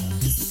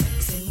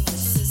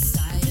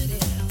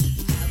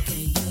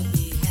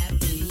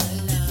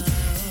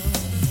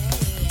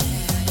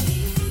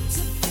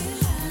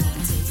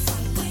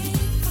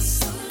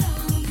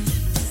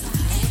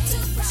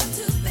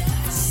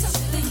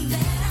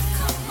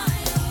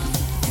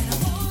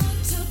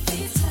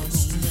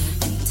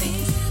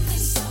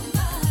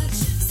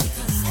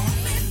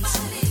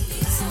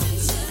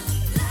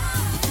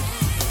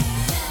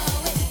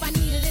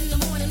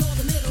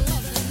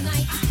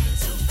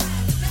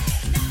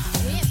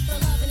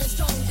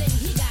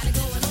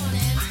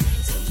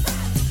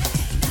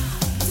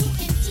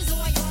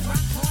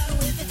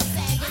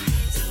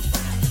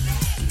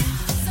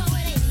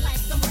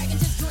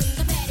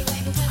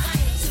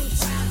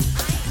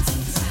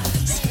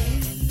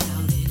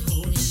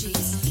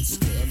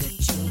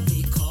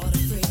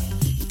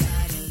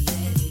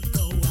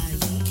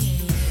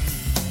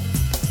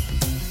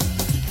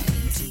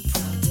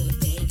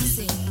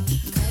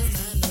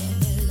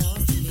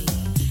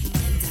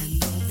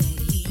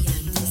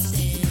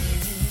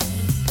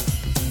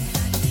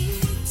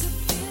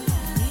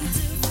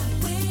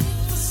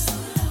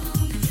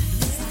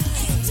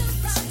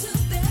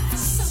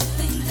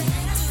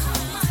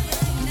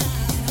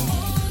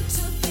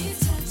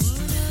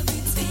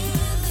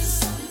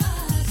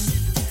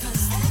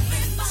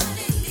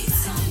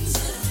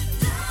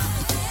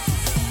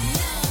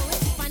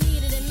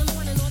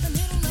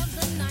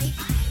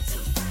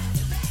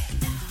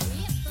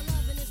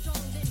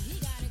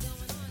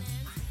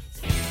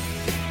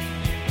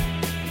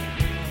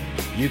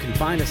 You can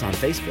find us on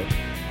Facebook,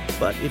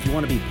 but if you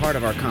want to be part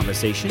of our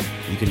conversation,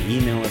 you can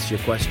email us your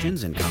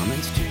questions and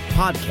comments to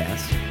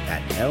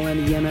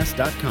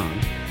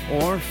podcast@lnems.com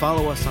or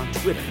follow us on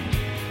Twitter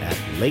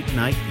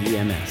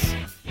 @LateNightEMS.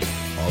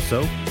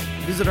 Also,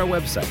 visit our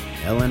website,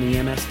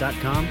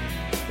 lnems.com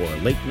or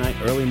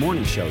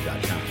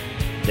latenightearlymorningshow.com.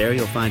 There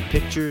you'll find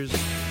pictures,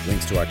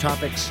 links to our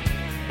topics,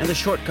 and the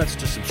shortcuts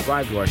to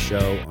subscribe to our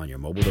show on your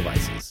mobile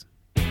devices.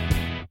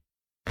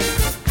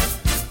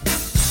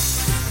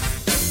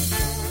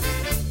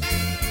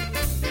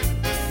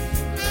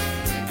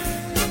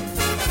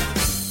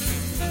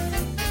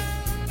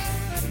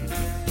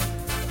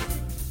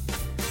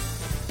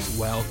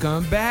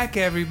 Welcome back,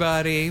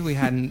 everybody. We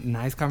had a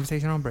nice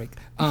conversation on break.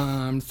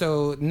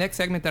 So next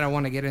segment that I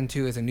want to get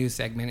into is a new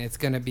segment. It's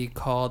going to be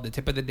called The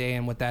Tip of the Day,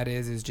 and what that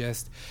is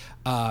just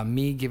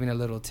me giving a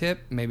little tip,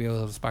 maybe a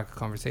little spark of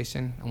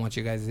conversation. I want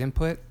you guys'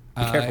 input.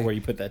 Be careful where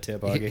you put that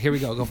tip, Augie. Here we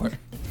go. Go for it.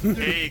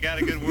 Hey, you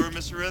got a good word,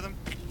 Mr. Rhythm?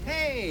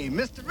 Hey,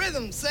 Mr.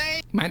 Rhythm,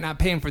 say. Might not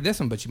pay him for this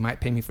one, but you might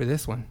pay me for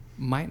this one.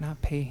 Might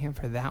not pay him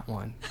for that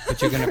one,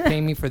 but you're going to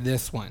pay me for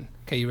this one.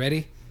 Okay, you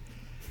ready?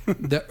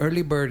 The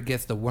early bird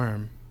gets the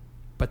worm,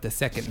 but the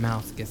second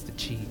mouse gets the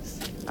cheese.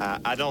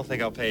 I don't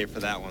think I'll pay you for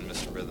that one,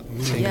 Mr. Rhythm.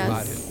 Think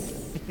about it.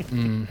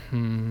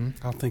 Mm-hmm.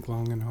 I'll think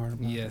long and hard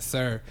about Yes,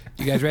 sir.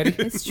 You guys ready?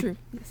 It's true.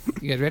 Yes.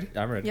 You guys ready?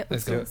 I'm ready. Yep.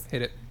 Let's go.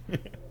 Hit it.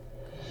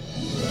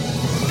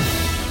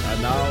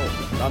 And now,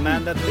 the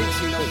man that thinks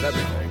he knows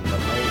everything, but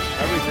knows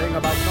everything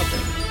about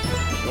nothing.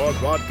 Your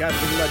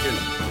broadcasting legend,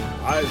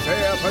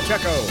 Isaiah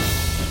Pacheco.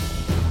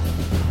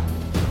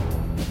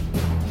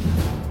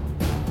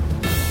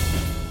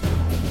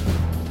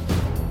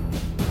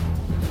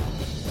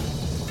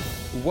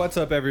 What's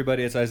up,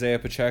 everybody? It's Isaiah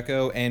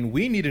Pacheco, and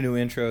we need a new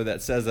intro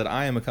that says that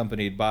I am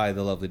accompanied by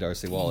the lovely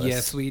Darcy Wallace.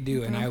 Yes, we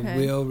do, and I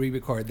will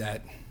re-record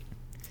that.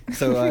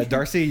 So,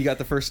 Darcy, you got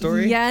the first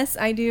story? Yes,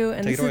 I do.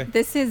 And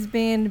this has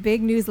been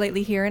big news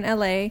lately here in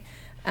LA.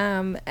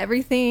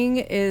 Everything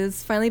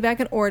is finally back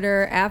in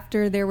order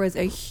after there was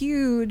a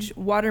huge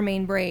water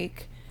main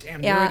break.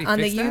 Damn, on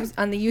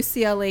the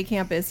UCLA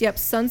campus. Yep,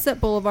 Sunset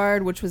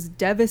Boulevard, which was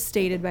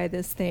devastated by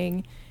this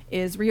thing,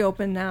 is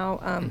reopened now.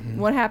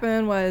 What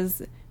happened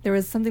was there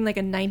was something like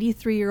a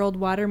 93-year-old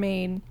water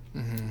main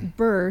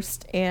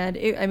burst, and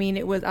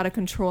it was out of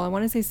control. I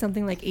want to say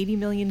something like 80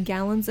 million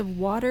gallons of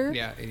water.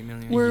 Yeah, 80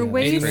 million. Were 80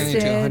 wasted. million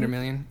to 100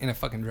 million in a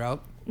fucking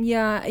drought.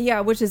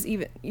 Yeah, which is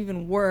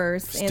even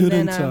worse.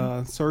 Students and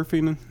then,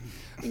 surfing.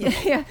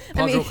 Yeah.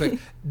 Pause real quick.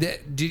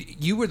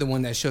 You were the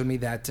one that showed me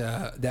that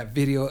that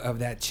video of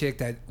that chick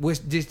that was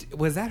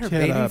that her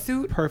bathing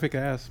suit? Perfect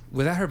ass.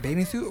 Was that her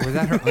bathing suit or was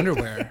that her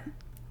underwear?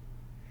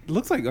 It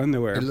looks like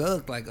underwear. It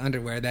looked like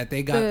underwear that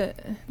they got.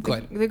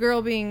 The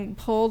girl being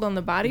pulled on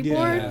the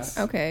bodyboard? Yes.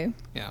 Okay.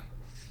 Yeah.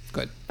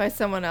 Good. By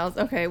someone else.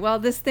 Okay. Well,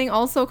 this thing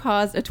also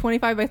caused a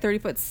 25 by 30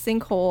 foot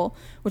sinkhole,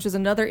 which is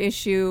another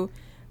issue.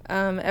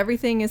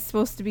 Everything is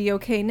supposed to be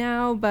okay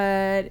now,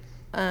 but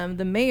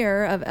the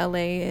mayor of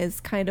LA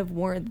has kind of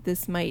warned that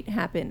this might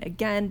happen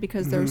again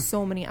because there's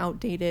so many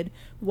outdated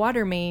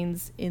water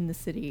mains in the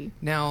city.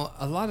 Now,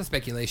 a lot of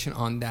speculation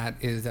on that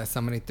is that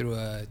somebody threw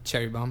a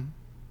cherry bomb.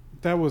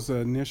 That was the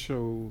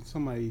initial.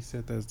 Somebody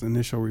said that's the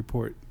initial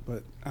report,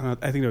 but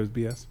I think that was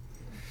BS.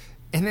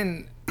 And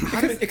then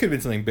it could have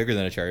been something bigger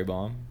than a cherry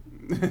bomb.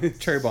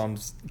 Cherry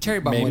bombs. Cherry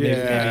bomb. Maybe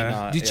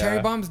not. Do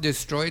cherry bombs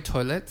destroy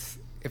toilets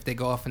if they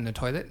go off in the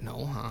toilet?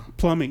 No, huh?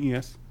 Plumbing,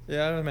 yes.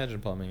 Yeah, I would imagine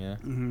plumbing. Yeah.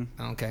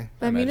 Okay.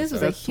 I mean, this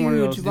was a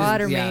huge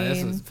water main. Yeah,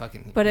 this was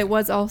fucking. But it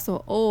was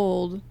also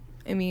old.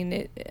 I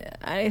mean,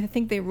 I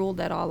think they ruled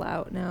that all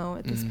out now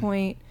at this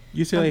point.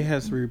 UCLA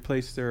has to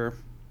replace their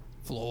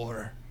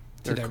floor.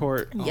 Their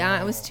court. Yeah,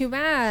 it was too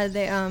bad.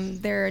 They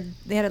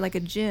had like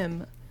a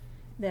gym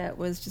that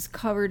was just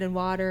covered in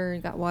water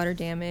and got water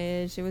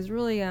damage. It was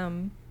really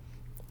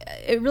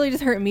it really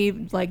just hurt me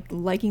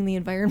liking the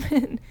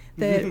environment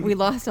that we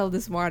lost all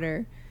this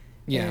water.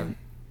 Yeah.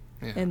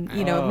 And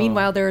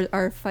meanwhile there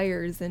are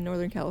fires in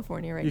Northern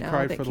California right now. You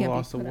cried that for the can't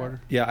loss be of put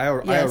water. out. Yeah, I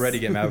already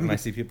get mad when I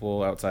see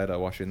people outside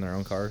washing their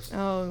own cars.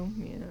 Oh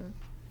yeah.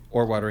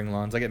 Or watering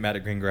lawns. I get mad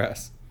at green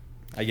grass.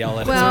 I yell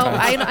at it Well,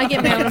 sometimes. I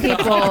get mad when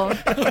people. Oh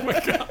my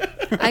God.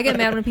 I get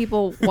mad when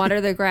people water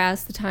their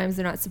grass the times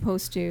they're not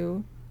supposed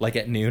to. Like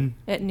at noon?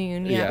 At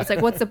noon, yeah. It's like,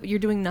 you're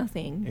doing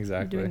nothing.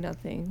 Exactly. You're doing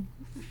nothing.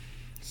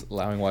 Just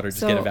allowing water to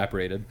get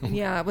evaporated.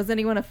 Yeah. Was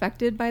anyone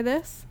affected by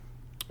this?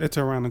 It's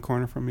around the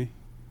corner from me.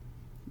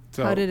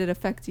 So how did it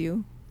affect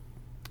you?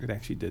 It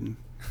actually didn't.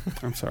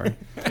 I'm sorry.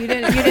 You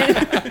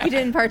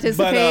didn't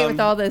participate with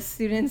all the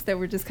students that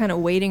were just kind of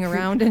waiting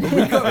around. And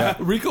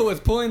Rico was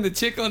pulling the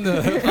chick on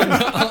the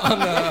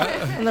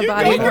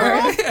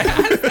bodyboard.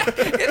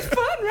 It's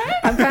fun, right?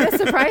 I'm kind of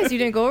surprised you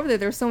didn't go over there.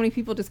 There were so many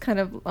people just kind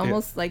of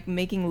almost like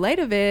making light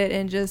of it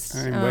and just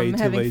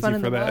having fun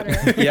in the water.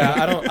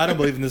 Yeah, I don't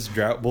believe in this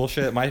drought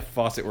bullshit. My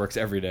faucet works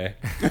every day.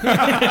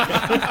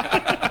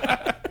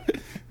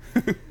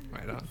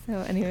 So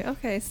anyway,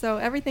 okay. So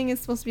everything is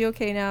supposed to be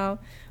okay now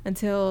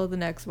until the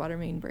next water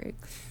main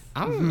breaks.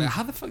 I don't know.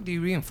 How the fuck do you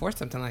reinforce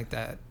something like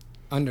that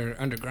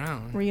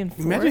underground?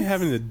 Reinforce? Imagine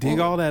having to dig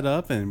all that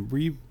up and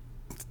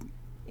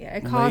Yeah,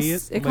 it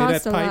costs a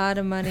lot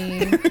of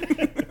money.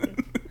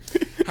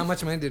 How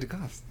much money did it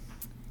cost?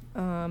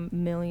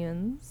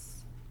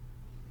 Millions.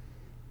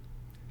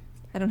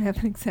 I don't have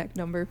an exact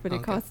number, but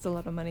it costs a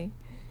lot of money.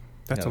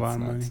 That's a lot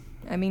of money.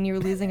 I mean, you're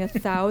losing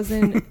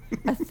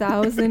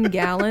 1,000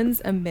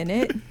 gallons a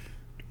minute.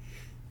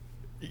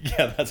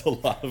 Yeah, that's a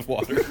lot of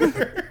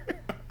water.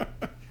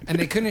 And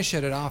they couldn't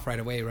shut it off right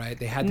away, right?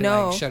 They had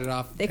to shut it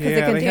off because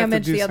it could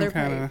damage the other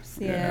pipes.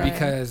 Yeah,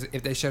 because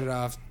if they shut it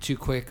off too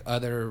quick,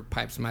 other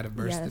pipes might have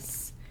bursted.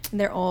 Yes, and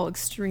they're all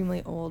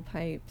extremely old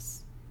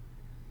pipes.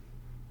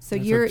 So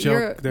There's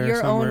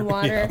your own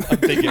water, yeah, I'm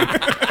thinking.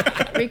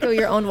 Rico,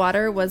 your own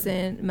water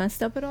wasn't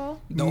messed up at all.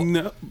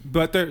 No,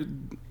 but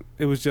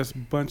it was just a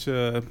bunch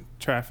of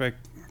traffic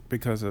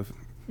because of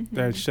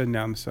they're shutting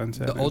down the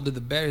Sunset. The older the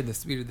berry, the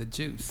sweeter the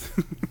juice.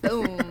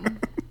 Boom.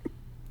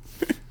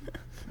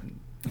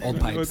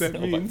 Old pipes. That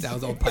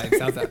was old pipes.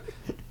 That was that.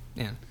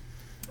 Yeah.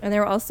 And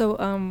there were also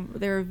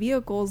there were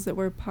vehicles that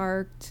were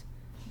parked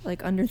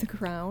like under the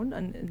ground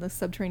in the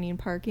subterranean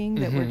parking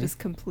that were just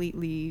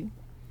completely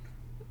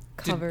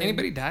covered. Did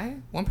anybody die?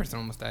 One person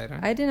almost died,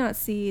 right? I did not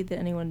see that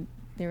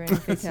there were any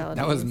fatalities.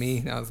 That was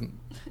me.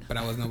 But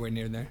I was nowhere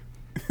near there.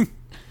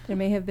 There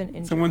may have been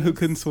injuries. Someone who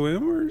couldn't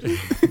swim, or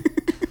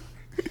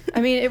I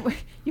mean,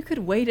 you could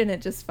wade in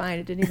it just fine.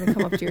 It didn't even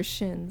come up to your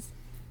shins.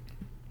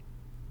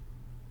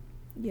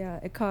 Yeah,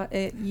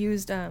 they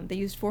used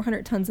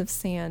 400 tons of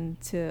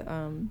sand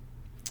to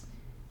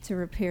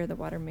repair the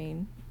water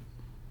main.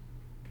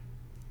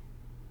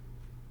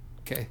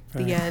 Okay.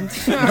 The end.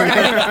 All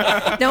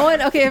right. No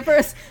one. Okay,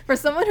 for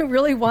someone who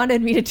really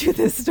wanted me to do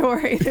this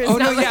story. There's Oh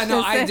no, not much yeah,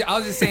 no. to say. I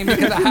was just saying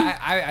because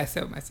I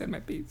said my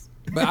piece,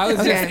 but I was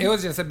Okay. it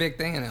was just a big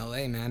thing in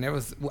LA, man. There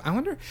was. I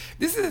wonder.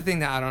 This is the thing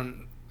that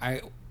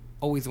I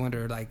always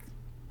wonder, like,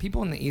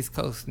 people on the East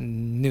Coast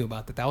knew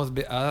about that. That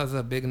was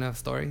a big enough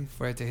story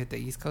for it to hit the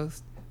East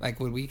Coast. Like,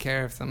 would we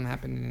care if something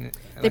happened in it?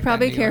 They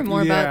probably care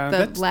more about the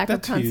that's- lack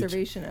of that's huge.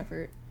 conservation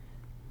effort.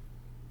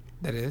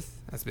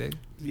 That's big.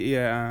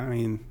 Yeah, I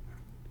mean,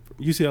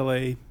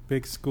 UCLA,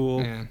 big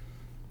school, Yeah,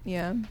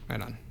 Yeah.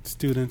 right on.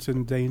 students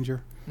in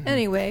danger.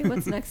 Anyway,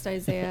 what's next,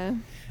 Isaiah?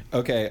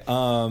 Okay,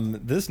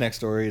 this next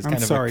story is I'm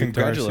kind of sorry, a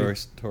congratulatory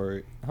Darcy.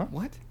 story. Huh?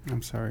 What?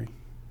 I'm sorry.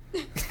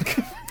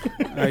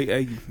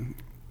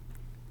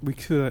 We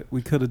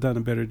could have done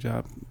a better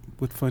job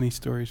with funny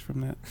stories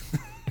from that.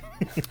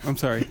 I'm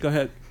sorry. Go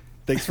ahead.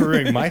 Thanks for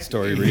ruining my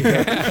story,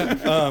 Rico.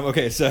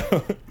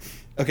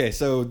 Okay,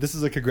 so this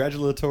is a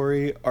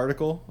congratulatory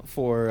article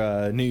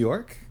for New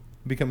York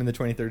becoming the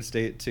 23rd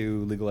state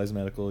to legalize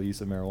medical use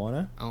of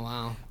marijuana. Oh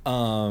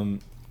wow.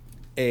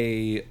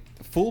 A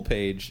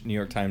full-page New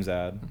York Times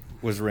ad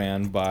was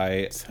ran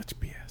by Such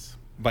BS.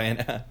 by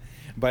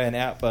an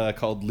app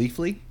called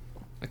Leafly,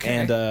 Okay.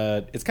 and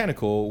it's kind of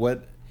cool.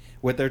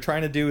 What they're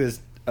trying to do is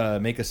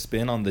make a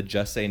spin on the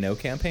Just Say No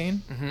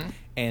campaign,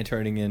 and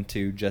turning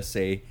into Just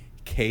Say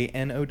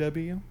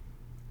KNOW,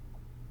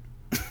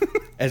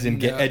 as in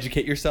No.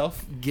 educate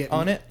yourself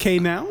on it. K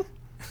now?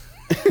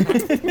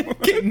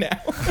 K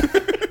now.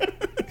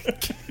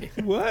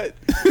 What?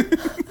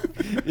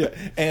 Yeah,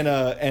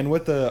 and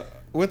what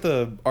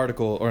the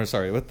article, or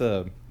sorry, what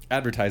the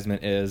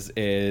advertisement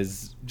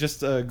is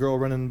just a girl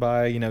running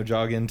by,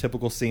 jogging,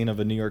 typical scene of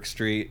a New York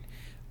street,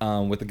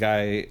 with a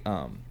guy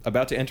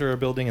about to enter a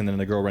building and then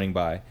the girl running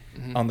by.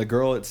 On the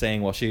girl, it's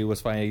saying while she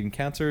was fighting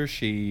cancer,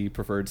 she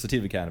preferred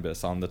sativa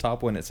cannabis. On the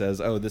top one, it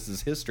says, "Oh, this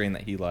is his strain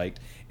that he liked,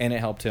 and it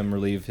helped him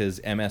relieve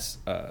his MS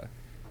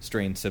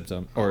strain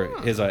symptom or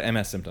his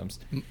MS symptoms."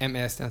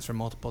 MS stands for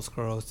multiple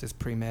sclerosis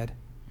pre-med.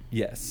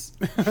 Yes.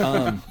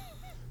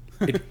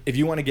 If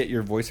you want to get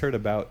your voice heard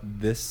about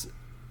this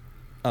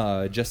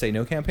Just Say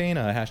No campaign,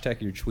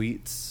 hashtag your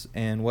tweets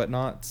and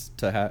whatnots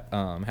to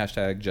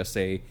hashtag Just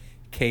Say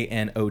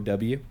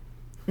KNOW.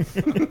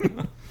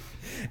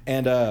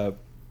 And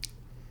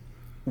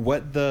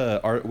what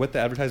the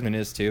advertisement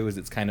is too is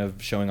it's kind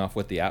of showing off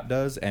what the app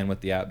does, and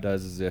what the app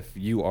does is if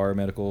you are a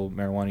medical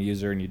marijuana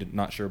user and you're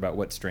not sure about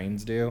what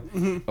strains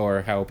do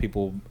or how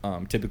people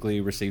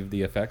typically receive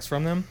the effects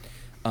from them,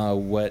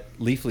 what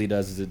Leafly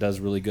does is it does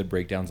really good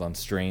breakdowns on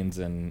strains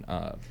and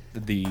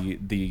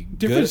the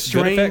good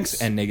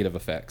effects and negative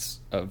effects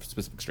of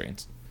specific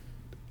strains.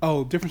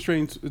 Oh, different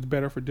strains is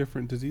better for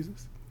different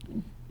diseases?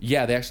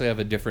 Yeah, they actually have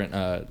a different.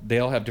 They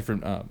all have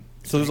different.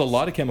 So there's a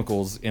lot of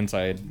chemicals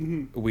inside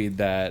weed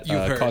that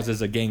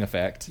causes a gang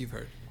effect. You've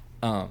heard.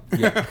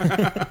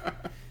 Yeah.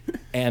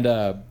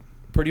 And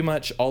pretty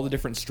much all the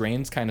different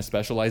strains kind of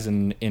specialize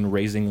in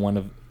raising one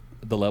of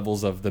the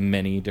levels of the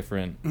many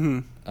different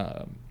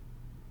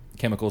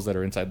chemicals that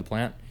are inside the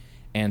plant.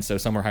 And so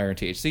some are higher in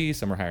THC,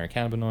 some are higher in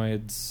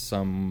cannabinoids,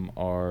 some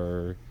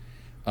are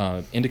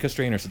indica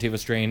strain or sativa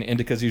strain.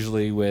 Indica's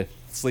usually with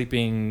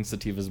sleeping,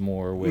 sativa's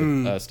more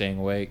with staying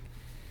awake.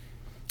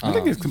 I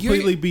think it's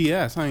completely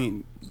BS. I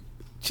mean,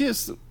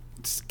 just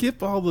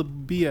skip all the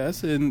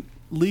BS and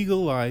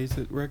legalize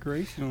it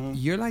recreational.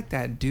 You're like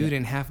that dude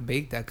in Half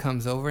Baked that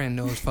comes over and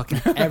knows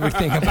fucking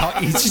everything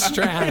about each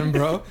strand,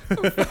 bro. I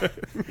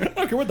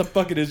don't care what the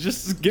fuck it is.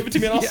 Just give it to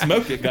me and I'll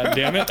smoke it,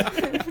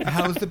 goddammit.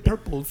 How's the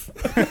purples?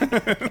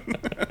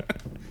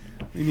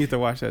 You need to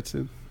watch that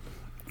soon.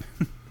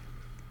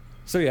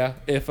 So yeah,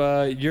 if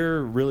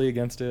you're really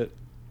against it,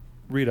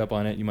 read up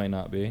on it. You might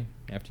not be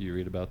after you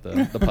read about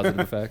the positive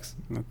effects.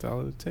 That's all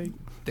it'll take.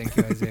 Thank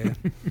you, Isaiah.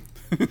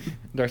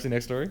 Darcy,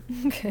 next story.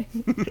 Okay.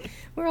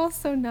 We're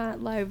also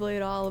not lively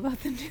at all about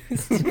the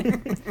news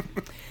today.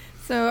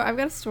 So I've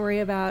got a story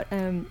about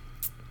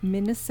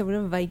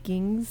Minnesota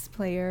Vikings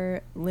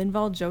player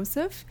Linval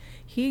Joseph.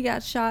 He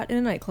got shot in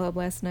a nightclub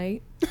last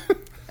night.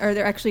 Or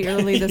they're actually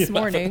early this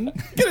morning.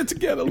 Get it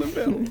together,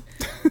 Linval.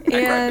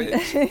 And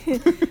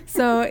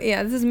so,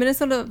 yeah, this is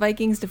Minnesota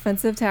Vikings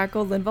defensive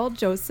tackle Linval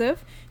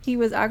Joseph. He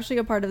was actually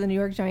a part of the New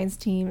York Giants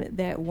team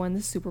that won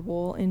the Super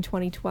Bowl in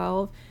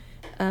 2012.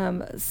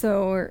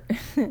 So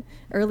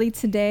early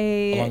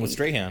today, Along with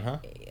Strahan, huh?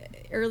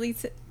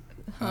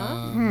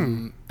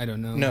 I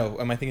don't know. No,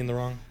 am I thinking the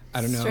wrong?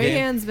 I don't know.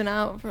 Strahan's been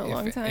out for a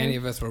long If time. any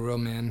of us were real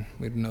men,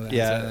 we'd know that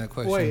Yeah. answer to that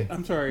question. Wait,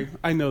 I'm sorry.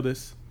 I know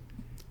this.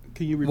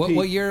 Can you repeat?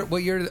 What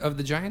year of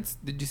the Giants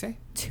did you say?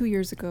 2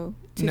 years ago,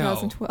 No.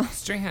 2012.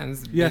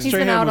 Strahan's. Yeah, He's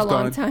Strahan been out was a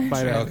long gone time.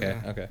 by now.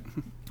 Okay.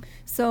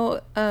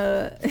 So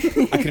I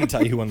couldn't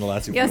tell you who won the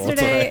last Super Bowl.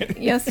 It's all right.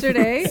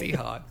 yesterday,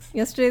 Seahawks.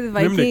 yesterday the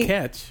Remember to Vikings.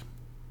 catch.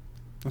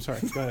 I'm sorry.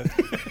 Go ahead.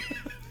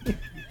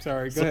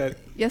 Sorry. Go ahead.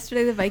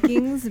 Yesterday the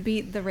Vikings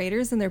beat the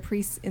Raiders in their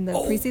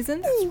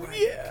preseason.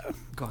 Yeah.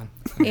 Go on.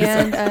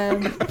 And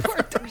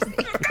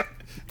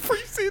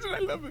Preseason. I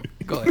love it.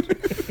 Go ahead.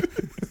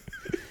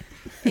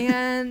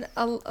 And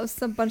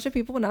some bunch of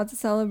people went out to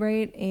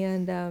celebrate,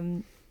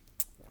 and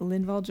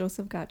Linval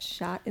Joseph got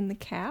shot in the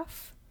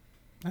calf.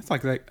 That's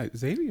like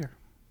Xavier.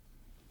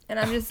 And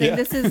I'm just saying,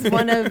 this is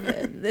one of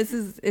this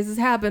has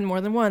happened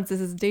more than once.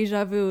 This is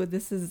deja vu.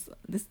 This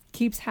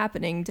keeps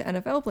happening to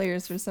NFL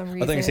players for some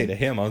reason. I thought you say to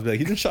him. I was like,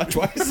 he's been shot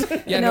twice.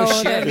 Yeah, no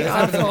shit. that'd be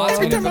awful.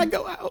 Every time I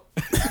go out.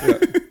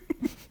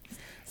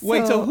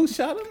 Wait, so who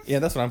shot him? Yeah,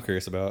 that's what I'm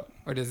curious about.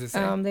 Or does it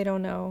say? They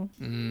don't know.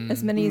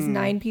 As many as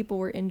 9 people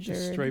were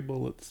injured. Stray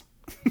bullets.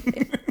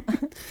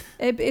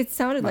 It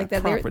sounded My like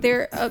that. property.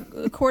 They're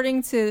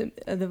according to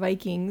the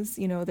Vikings,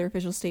 their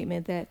official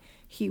statement that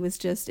he was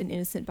just an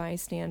innocent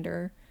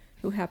bystander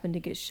who happened to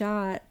get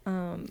shot.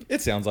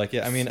 It sounds like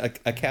it. I mean,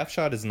 a calf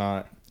shot is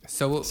not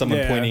So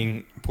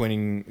someone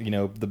pointing,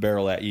 the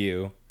barrel at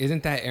you.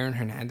 Isn't that Aaron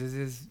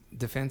Hernandez's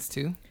defense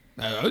too?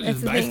 I was That's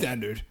just the thing.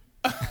 bystander.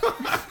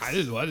 I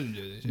just wasn't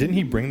doing this. Didn't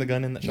he bring the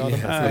gun in that shot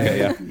him? Yeah. Okay,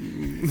 yeah.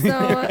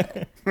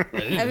 So,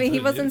 I mean, he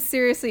wasn't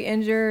seriously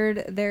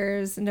injured.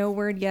 There's no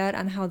word yet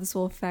on how this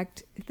will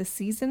affect the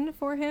season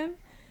for him.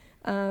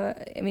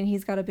 I mean,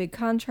 he's got a big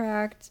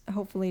contract.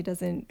 Hopefully, it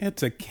doesn't.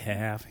 It's a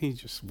calf. He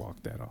just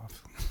walked that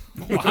off.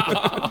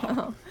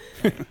 Wow.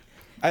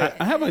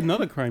 I have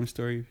another crime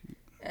story.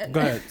 Go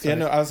ahead. Yeah,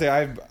 no, I would say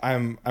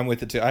I'm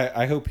with it too.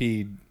 I hope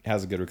he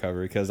has a good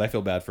recovery because I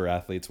feel bad for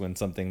athletes when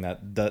something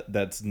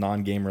that's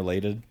non-game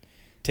related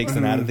takes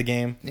them out of the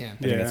game. Yeah. I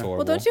think that's horrible.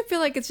 Well, don't you feel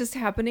like it's just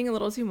happening a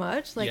little too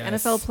much? Like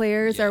Yes. NFL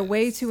players are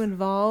way too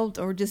involved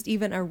or just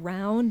even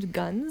around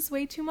guns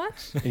way too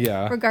much?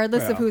 Yeah.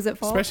 Regardless of who's at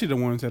fault? Especially the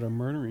ones that are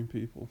murdering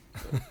people.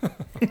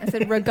 I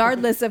said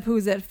regardless of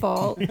who's at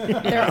fault.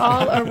 They're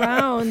all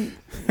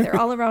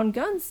around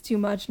guns too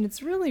much, and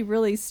it's really,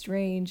 really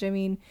strange. I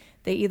mean,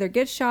 they either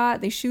get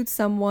shot, they shoot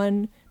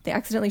someone, they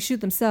accidentally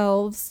shoot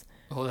themselves.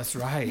 Oh, that's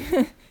right.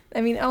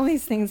 I mean, all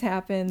these things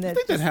happen I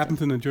think that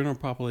happens in the general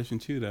population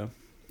too, though.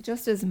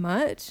 just as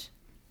much.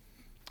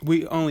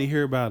 We only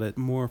hear about it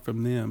more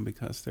from them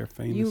because they're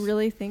famous. You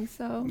really think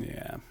so?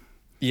 Yeah.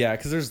 Yeah,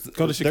 because there's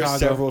Chicago.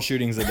 several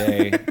shootings a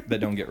day that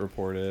don't get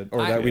reported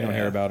or that we don't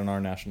hear about in our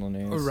national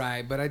news.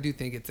 Right, but I do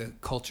think it's a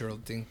cultural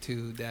thing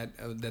too that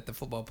the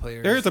football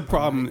players. There is a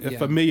problem if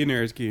yeah. a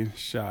millionaire is getting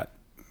shot.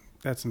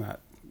 That's not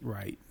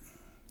right.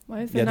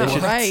 Why is Yeah, it they not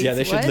should. right? Yeah,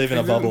 they should What? live in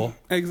a bubble.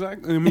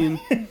 Exactly. I mean,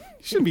 you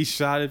shouldn't be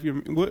shot if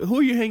you're. Who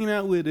are you hanging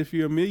out with if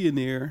you're a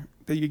millionaire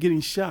that you're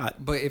getting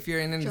shot? But if you're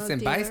an innocent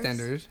dealers.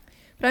 bystander,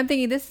 But I'm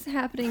thinking this is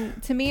happening,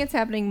 to me, it's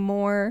happening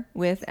more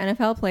with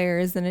NFL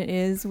players than it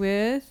is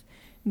with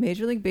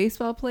Major League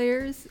Baseball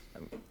players,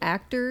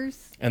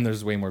 actors, And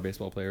there's way more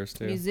baseball players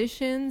too.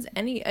 musicians,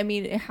 I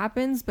mean, it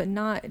happens, but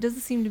it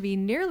doesn't seem to be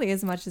nearly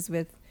as much as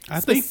with I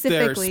think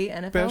their specifically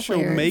NFL special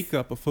players.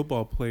 makeup of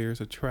football players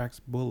attracts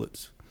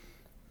bullets.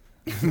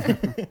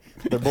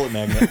 They're bullet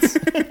magnets.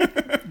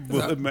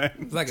 Bullet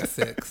magnets. it's like a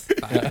 6.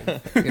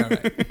 5. You're all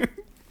right.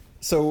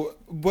 So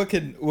what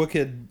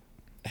could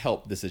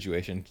help the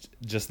situation?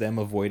 Just them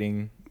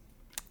avoiding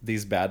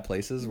these bad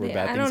places where bad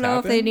I things don't know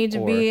happen? if they need to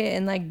or- be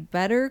in like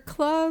better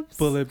clubs.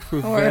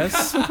 Bulletproof Or-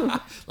 vests.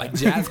 Like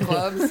jazz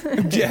clubs.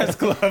 jazz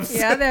clubs.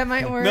 Yeah, that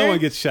might work. No one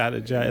gets shot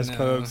at jazz No.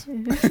 clubs.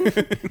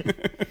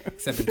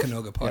 Except in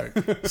Canoga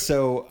Park.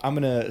 So I'm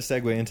gonna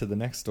segue into the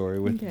next story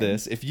with Okay.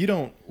 this. If you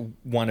don't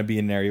want to be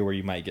in an area where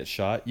you might get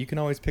shot, you can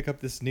always pick up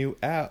this new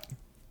app.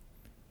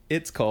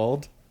 It's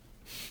called.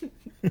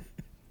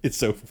 It's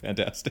so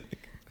fantastic.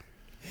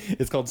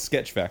 It's called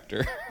Sketch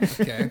Factor.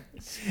 Okay.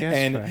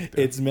 And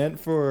Factor. it's meant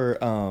for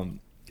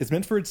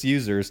its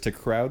users to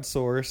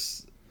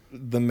crowdsource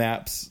the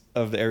maps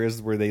of the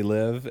areas where they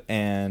live,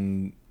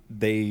 and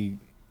they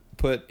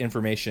put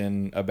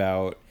information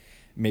about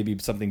maybe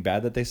something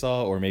bad that they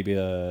saw, or maybe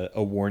a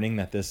warning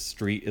that this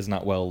street is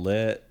not well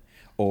lit,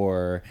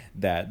 or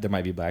that there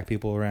might be black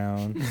people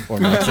around, or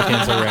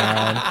Mexicans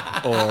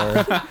around,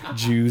 or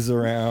Jews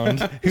around.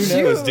 Who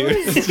knows,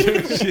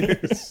 dude?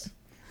 Jews.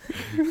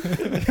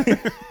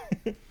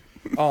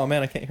 Oh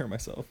man, I can't hear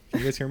myself. Can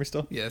you guys hear me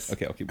still? Yes.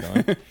 Okay, I'll keep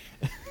going.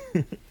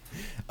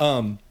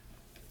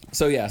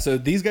 So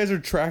these guys are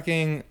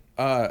tracking.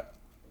 I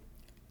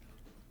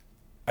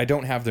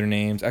don't have their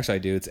names. Actually, I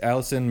do. It's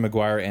Allison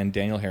McGuire and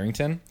Daniel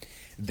Harrington.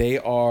 They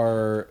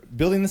are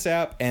building this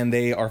app, and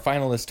they are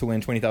finalists to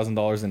win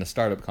 $20,000 in a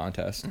startup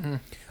contest.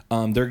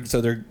 Mm-hmm.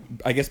 They're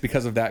I guess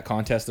because of that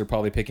contest, they're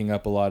probably picking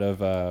up a lot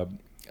of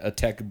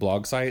tech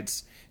blog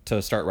sites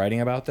to start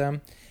writing about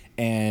them,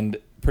 and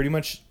pretty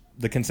much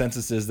the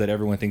consensus is that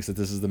everyone thinks that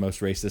this is the most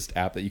racist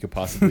app that you could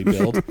possibly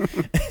build.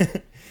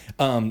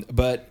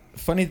 But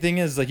funny thing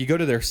is, like, you go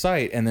to their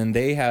site, and then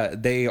they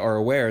are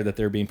aware that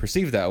they're being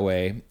perceived that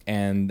way,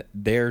 and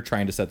they're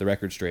trying to set the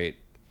record straight,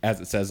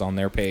 as it says on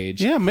their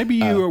page. Yeah, maybe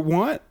you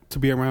want to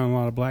be around a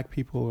lot of black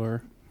people,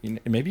 or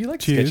maybe you like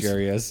Jews. sketch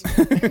areas.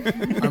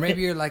 Or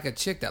maybe you're like a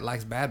chick that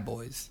likes bad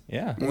boys.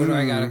 Yeah. Where do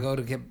I gotta go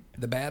to get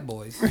the bad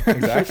boys?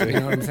 Exactly. You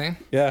know what I'm saying?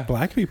 Yeah.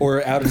 black people.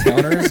 Or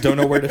out-of-towners don't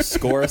know where to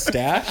score a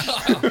stash.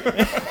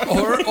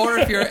 Or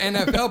if you're an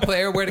NFL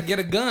player, where to get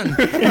a gun.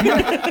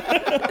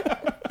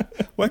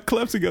 What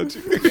clubs to go to?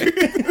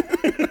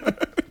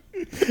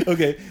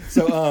 Okay,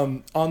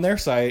 so on their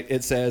site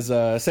it says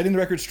setting the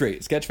record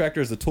straight. Sketch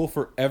Factor is a tool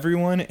for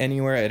everyone,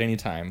 anywhere, at any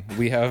time.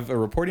 We have a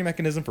reporting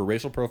mechanism for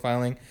racial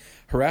profiling,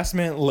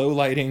 harassment, low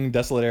lighting,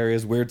 desolate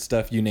areas, weird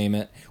stuff, you name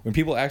it. When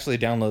people actually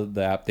download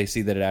the app, they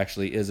see that it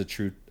actually is a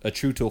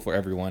true tool for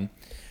everyone.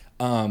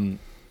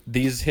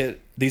 These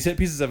hit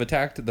pieces have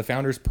attacked the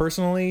founders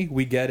personally.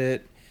 We get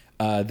it.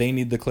 They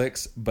need the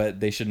clicks, but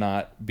they should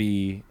not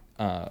be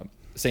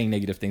saying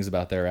negative things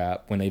about their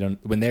app when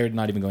they're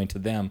not even going to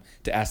them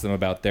to ask them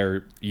about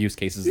their use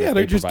cases. Yeah, that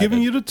they're they just provided.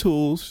 giving you the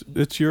tools.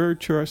 It's your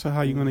choice of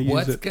how you're going to use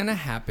What's it. going to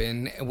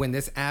happen when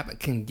this app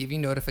can give you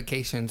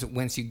notifications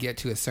once you get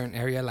to a certain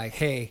area, like,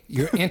 hey,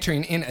 you're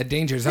entering in a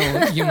danger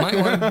zone. You might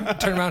want to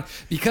turn around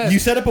because You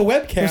set up a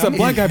webcam. There's a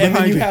black guy and then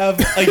behind you you. have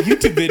a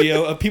YouTube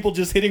video of people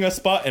just hitting a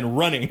spot and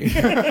running.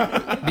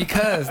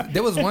 because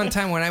there was one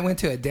time when I went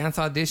to a dance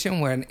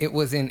audition when it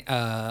was in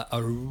a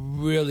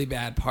really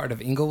bad part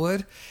of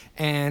Inglewood,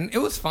 and it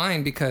was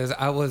fine because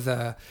I was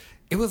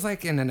it was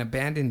like in an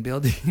abandoned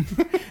building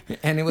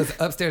and it was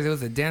upstairs. It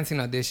was a dancing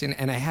audition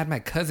and I had my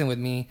cousin with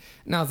me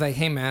and I was like,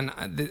 hey man,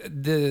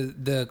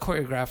 the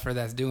choreographer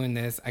that's doing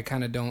this, I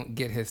kind of don't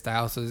get his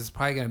style, so this is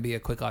probably going to be a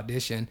quick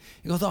audition.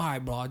 He goes, all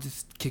right bro, I'll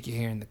just kick you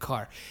here in the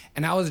car.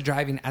 And I was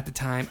driving at the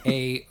time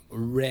a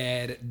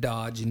red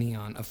Dodge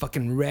Neon, a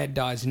fucking red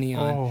Dodge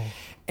Neon.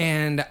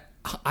 And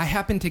I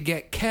happened to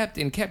get kept.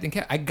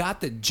 I got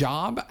the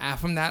job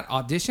from that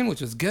audition, which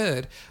was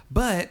good.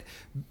 But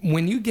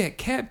when you get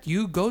kept,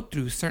 you go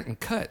through certain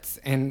cuts.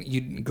 And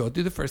you go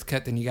through the first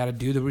cut, then you got to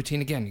do the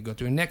routine again. You go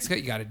through the next cut,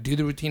 you got to do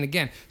the routine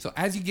again. So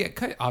as you get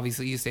cut,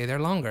 obviously you stay there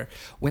longer.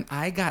 When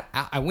I got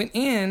out, I went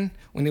in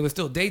when it was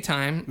still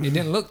daytime. It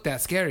didn't look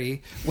that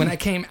scary. When I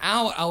came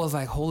out, I was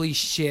like, holy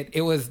shit.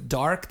 It was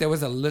dark. There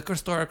was a liquor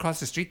store across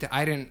the street that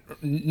I didn't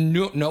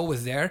know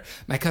was there.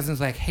 My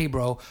cousin's like, hey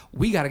bro,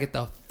 we got to get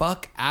the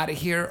fuck out of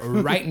here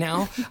right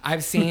now.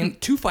 I've seen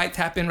 2 fights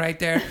happen right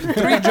there, 3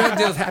 drug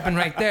deals happen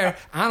right there.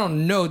 I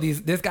don't know.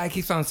 This guy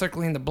keeps on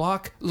circling the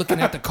block looking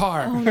at the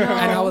car. Oh, no.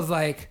 And I was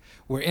like,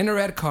 we're in a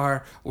red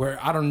car.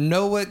 I don't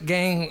know what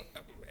gang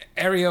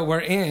area we're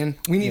in.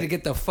 We need to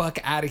get the fuck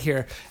out of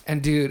here.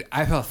 And dude,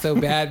 I felt so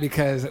bad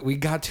because we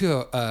got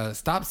to a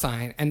stop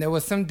sign and there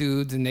was some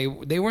dudes and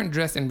they weren't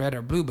dressed in red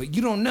or blue, but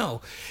you don't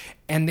know.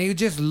 And they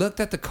just looked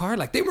at the car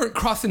like they weren't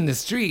crossing the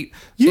street.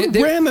 You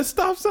ran the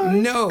stop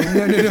sign? No.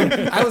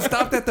 I was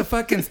stopped at the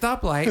fucking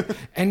stoplight,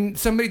 and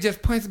somebody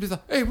just points at me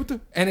like, "Hey, what the?"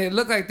 And it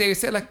looked like they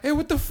said like, "Hey,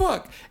 what the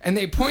fuck?" And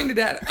they pointed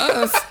at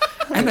us,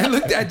 and I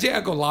looked at Jay.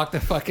 I go, "Lock the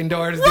fucking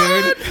doors,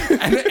 dude."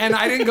 And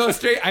I didn't go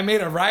straight. I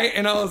made a right,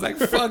 and I was like,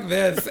 "Fuck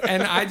this!"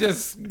 And I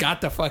just got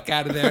the fuck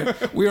out of there.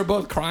 We were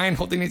both crying,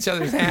 holding each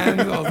other's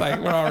hands. I was like,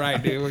 "We're all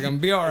right, dude. We're gonna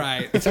be all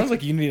right." It sounds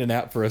like you need an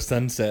app for a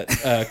sunset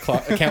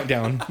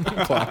countdown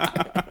clock.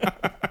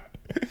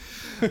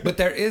 But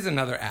there is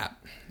another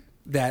app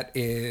that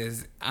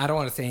is, I don't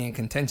want to say in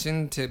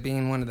contention to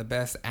being one of the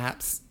best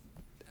apps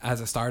as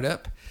a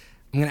startup.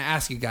 I'm going to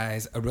ask you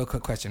guys a real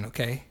quick question,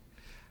 okay?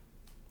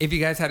 If you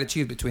guys had to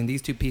choose between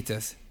these 2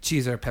 pizzas,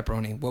 cheese or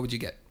pepperoni, what would you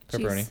get?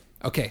 Pepperoni.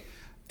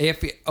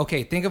 Cheese.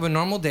 Okay. Think of a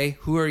normal day.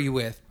 Who are you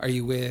with? Are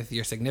you with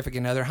your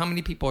significant other? How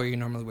many people are you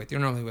normally with?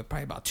 You're normally with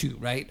probably about 2,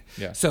 right?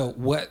 Yeah. So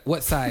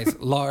what size?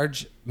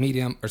 Large,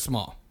 medium, or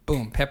small?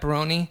 Boom.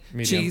 Pepperoni,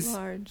 Medium. cheese,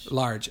 Large.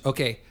 large.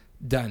 Okay,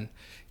 done.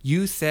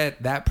 You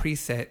set that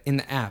preset in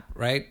the app,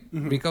 right,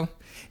 Rico?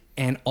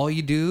 And all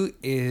you do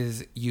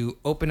is you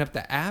open up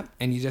the app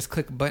and you just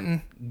click a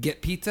button,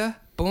 get pizza,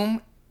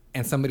 boom,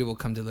 and somebody will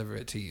come deliver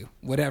it to you.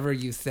 Whatever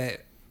you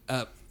set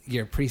up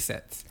your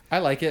presets. I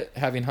like it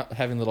having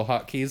little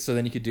hotkeys, so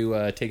then you could do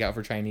takeout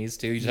for Chinese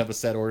too. You just have a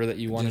set order that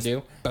you want to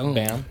do. Boom.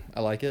 Bam.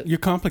 I like it. You're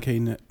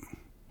complicating it.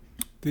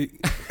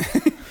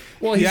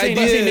 Well, he's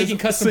saying making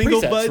custom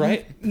single presets, button.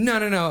 right? No.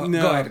 No.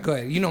 Go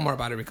ahead. You know more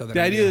about it, Rico, than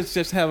The I idea do. is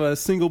just have a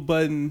single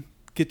button,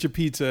 get your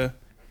pizza.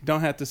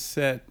 Don't have to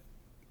set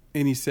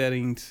any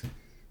settings.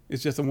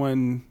 It's just a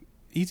one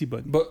easy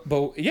button.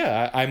 But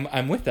yeah,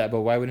 I'm with that.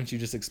 But why wouldn't you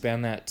just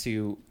expand that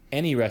to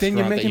any Then restaurant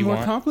you're that making you it more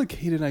want?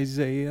 complicated,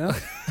 Isaiah.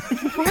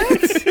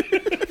 What?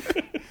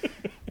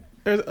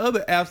 There's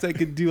other apps that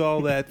could do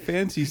all that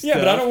fancy stuff. Yeah,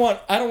 but I don't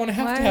want to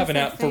have Why to have is an it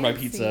app for my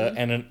fancy? pizza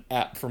and an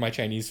app for my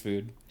Chinese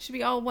food. Should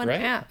be all one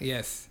Right? app.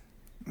 Yes.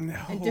 No.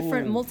 And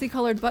different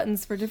multicolored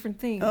buttons for different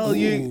things. Oh,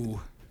 Ooh.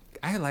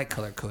 I like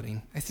color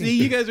coding. I See,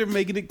 you guys are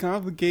making it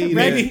complicated.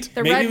 Maybe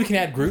The maybe red- we can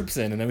add groups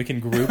in, and then we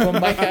can group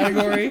them by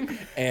category.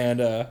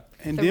 And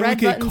And The then we red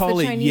could button's call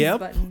the it Chinese Yep.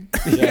 button.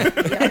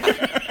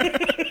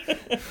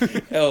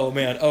 oh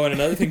man, and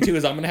another thing too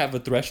is I'm gonna have a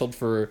threshold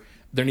for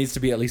there needs to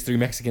be at least 3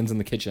 Mexicans in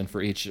the kitchen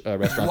for each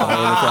restaurant that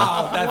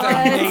Wow,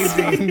 that's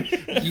amazing.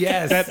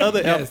 Yes. That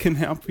other yes. app can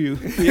help you.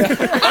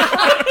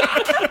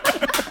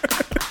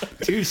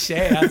 Touche.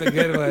 That's a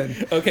good one. I order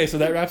from. Okay, so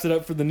that wraps it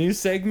up for the news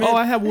segment. Oh,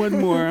 I have one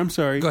more. I'm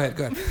sorry. Go ahead.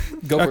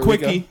 Go A for it,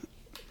 quickie. Rico.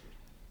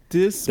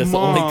 This That's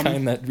mom. the only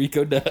kind that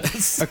Rico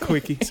does. A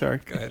quickie. Sorry.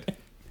 Good.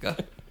 Go.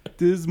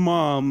 This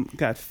mom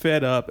got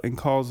fed up and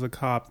calls the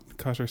cop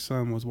because her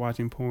son was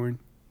watching porn.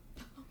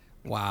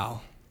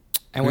 Wow.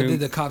 And what did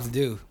the cops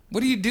do?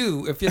 What do you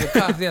do if you're the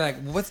cops? They're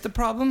like, what's the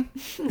problem?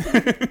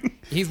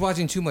 He's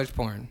watching too much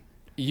porn.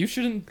 You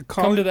shouldn't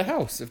come to the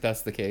house if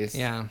that's the case.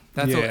 Yeah,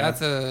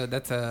 that's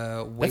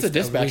a waste of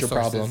dispatcher resources.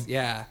 problem.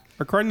 Yeah.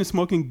 According to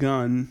Smoking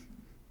Gun,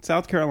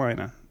 South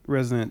Carolina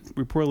resident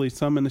reportedly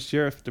summoned the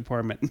sheriff's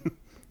department,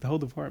 the whole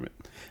department,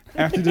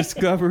 after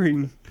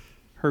discovering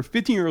her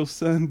 15-year-old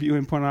son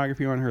viewing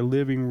pornography on her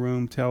living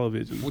room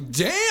television. Well,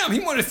 damn,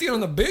 he wanted to see it on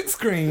the big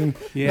screen,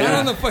 Yeah. not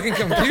on the fucking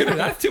computer.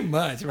 That's too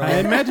much, right? I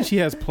imagine she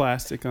has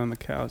plastic on the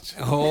couch.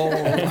 Oh,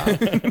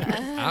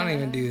 I don't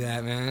even do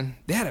that, man.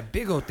 They had a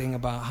big old thing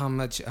about how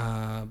much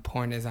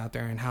porn is out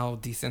there and how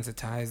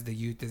desensitized the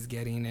youth is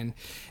getting.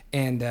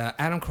 And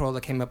Adam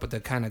Carolla came up with a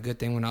kind of good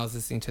thing when I was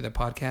listening to the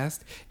podcast.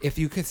 If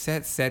you could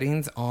set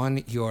settings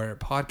on your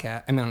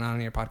podcast, I mean, not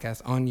on your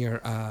podcast, on your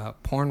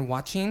porn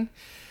watching,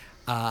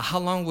 how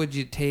long would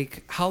it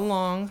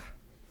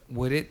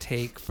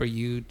take for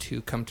you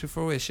to come to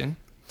fruition?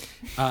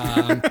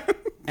 And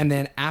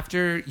then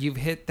after you've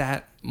hit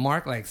that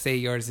mark, like say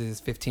yours is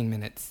 15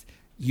 minutes,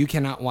 you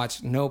cannot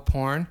watch no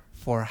porn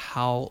for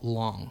how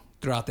long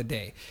throughout the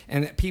day?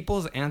 And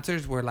people's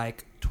answers were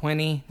like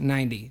 20,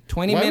 90,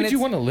 20 minutes. Why would you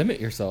want to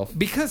limit yourself?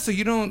 Because so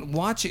you don't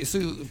watch it. So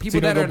people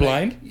you don't that go are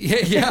blind?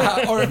 Like,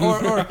 yeah,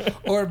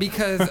 or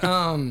because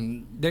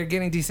they're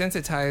getting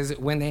desensitized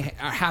when they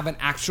have an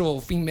actual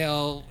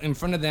female in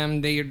front of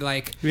them. They're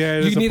like,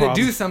 you need to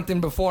do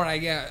something before I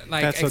get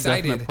like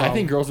excited. I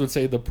think girls would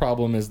say the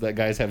problem is that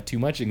guys have too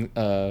much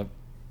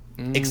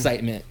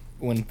excitement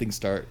when things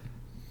start.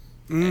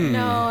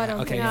 No, I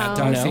don't think so.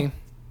 Darcy?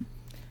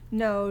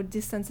 No,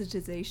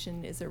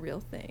 desensitization is a real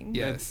thing.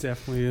 Yes, it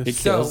definitely is.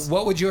 So,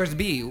 what would yours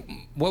be?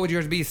 What would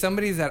yours be?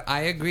 Somebody's that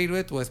I agreed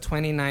with was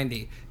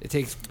 2090. It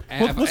takes.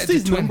 What's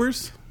these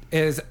numbers?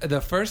 Is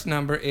the first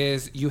number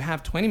is you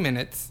have 20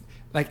 minutes.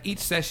 Like each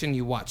session,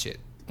 you watch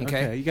it.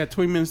 Okay. You got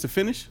 20 minutes to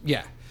finish.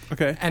 Yeah.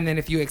 Okay. And then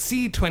if you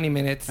exceed 20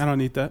 minutes, I don't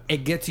need that.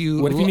 It gets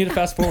you. What if you need to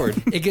fast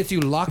forward? It gets you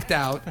locked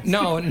out.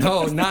 No,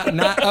 not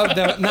of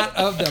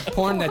the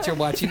porn that you're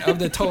watching, of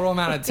the total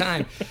amount of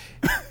time.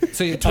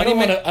 So you're 20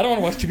 minutes. I don't want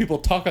to watch two people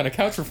talk on a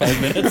couch for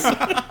 5 minutes.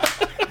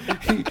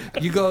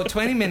 You go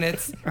 20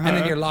 minutes, and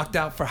then you're locked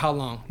out for how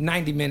long?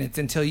 90 minutes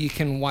until you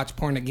can watch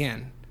porn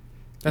again.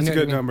 That's a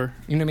good number.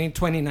 You know what I mean?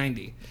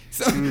 2090.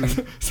 So,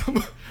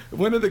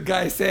 one of the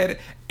guys said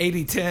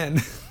 80-10.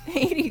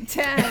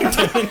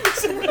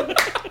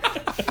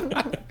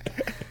 80-10.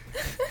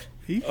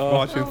 He's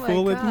watching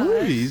full-length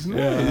movies.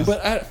 Nice.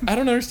 But I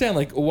don't understand.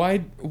 Like,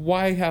 why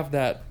have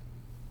that?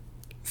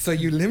 So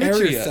you limit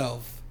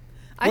yourself.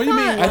 What do you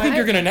mean? I think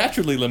you're going to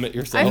naturally limit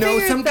yourself. No,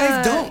 some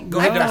guys don't. Go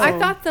ahead. I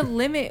thought the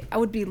limit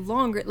would be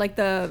longer. Like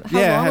how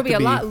long would be a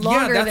lot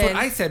longer. Yeah, that's than,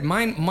 what I said.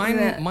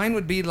 Mine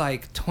would be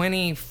like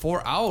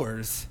 24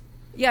 hours.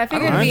 Yeah, I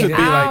figured it'd it'd be an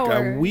like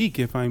hour. a week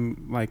if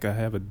I'm like I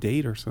have a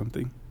date or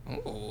something.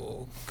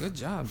 Oh, good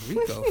job,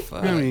 Rico.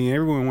 Fuck. I mean,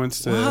 everyone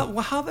wants to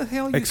how the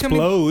hell you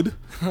explode.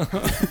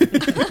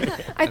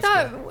 I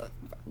thought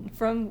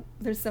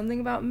there's something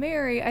about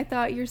Mary. I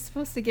thought you're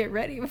supposed to get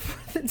ready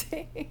before the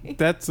date.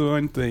 That's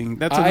one thing.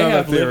 That's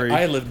another theory.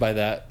 I lived by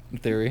that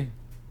theory.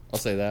 I'll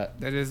say that.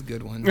 That is a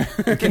good one.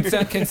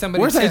 Can somebody?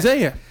 Where's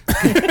Isaiah?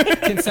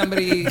 Can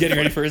somebody getting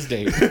ready for his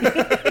date?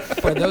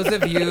 For those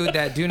of you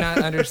that do not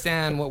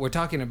understand what we're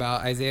talking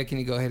about, Isaiah, can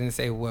you go ahead and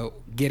say, well,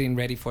 getting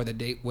ready for the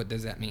date? What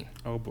does that mean?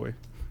 Oh boy.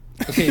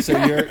 Okay, so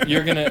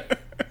you're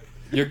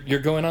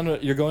going on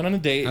a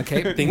date.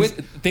 Okay,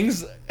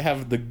 things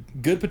have the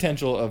good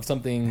potential of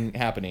something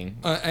happening.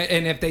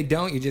 And if they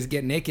don't, you just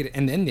get naked,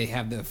 and then they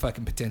have the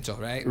fucking potential,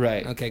 right?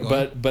 Right. Okay.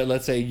 But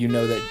let's say you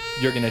know that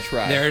you're gonna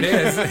try. There it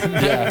is.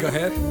 Yeah. Go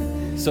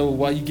ahead. So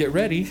while you get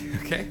ready,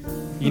 okay,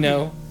 you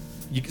know,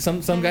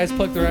 some guys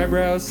pluck their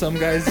eyebrows, some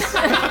guys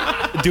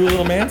do a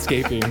little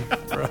manscaping.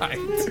 Right.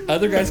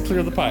 Other guys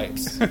clear the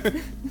pipes.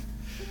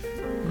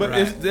 But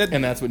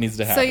and that's what needs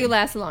to happen. So you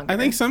last longer. I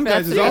think some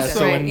That's guys is what you also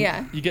said, right? when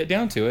Yeah. you get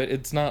down to it,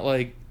 it's not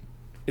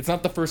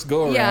the first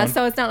go around. Yeah,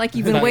 so it's not like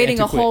you've been waiting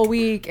a whole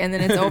week and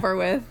then it's over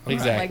with.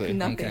 Exactly. Like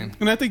nothing. Okay.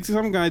 And I think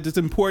some guys, it's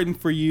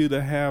important for you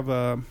to have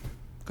a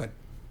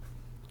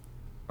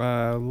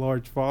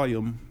large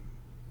volume.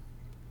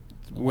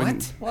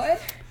 What?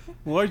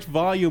 Large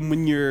volume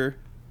when you're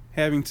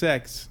having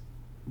sex.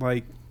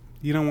 Like,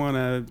 you don't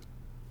want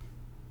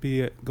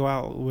to go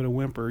out with a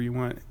whimper. You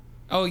want...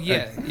 Oh,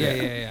 yeah.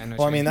 I know.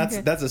 Well, I mean,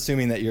 that's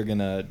assuming that you're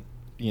gonna,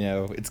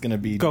 it's gonna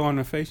be go on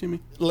the face. You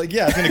mean? Like,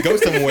 yeah, it's gonna go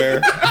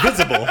somewhere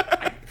visible.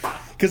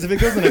 Because if it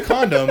goes in a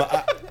condom,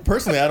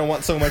 personally, I don't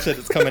want so much that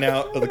it's coming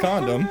out of the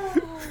condom.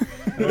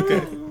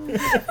 Okay.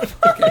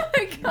 Oh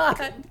my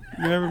god.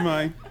 Never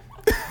mind.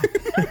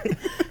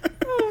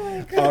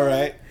 All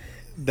right,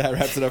 that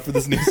wraps it up for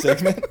this new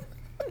segment.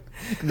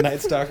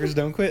 Night Stalkers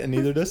don't quit, and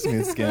neither does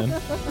Smooth Skin.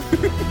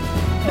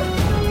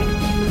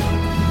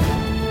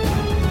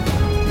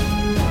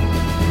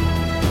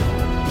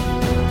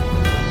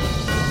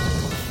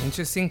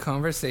 Interesting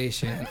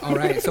conversation. All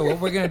right, so what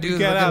we're gonna do is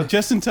Get out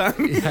just in time.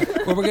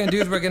 what we're gonna do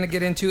is we're gonna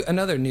get into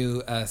another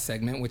new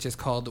segment, which is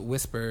called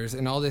Whispers,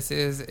 and all this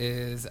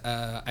is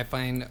I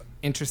find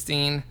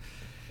interesting.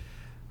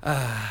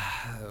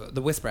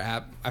 The Whisper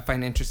app, I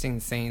find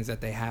interesting sayings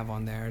that they have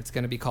on there. It's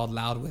going to be called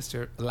loud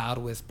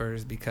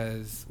whispers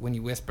because when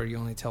you whisper, you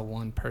only tell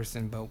one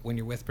person, but when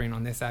you're whispering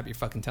on this app, you're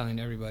fucking telling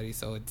everybody.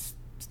 So it's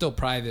still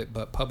private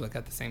but public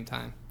at the same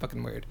time.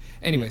 Fucking weird.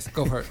 Anyways,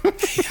 go for it.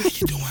 Hey, how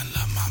you doing,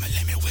 love mama?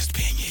 Let me whisper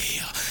in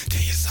your ear.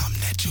 Tell you something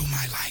that you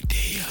might like to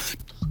hear.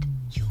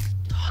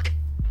 Talk.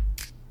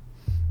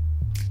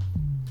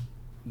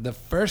 The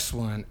first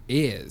one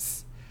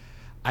is,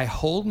 I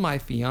hold my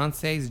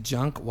fiance's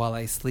junk while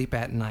I sleep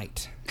at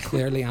night.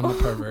 Clearly, I'm a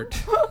pervert.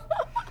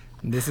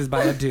 This is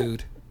by a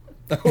dude.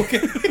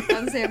 Okay.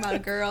 I'm saying about a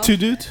girl. Two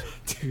dudes.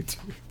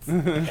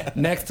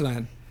 Next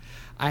one.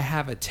 I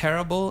have a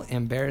terrible,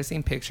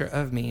 embarrassing picture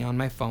of me on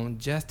my phone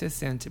just to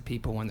send to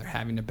people when they're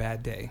having a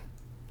bad day.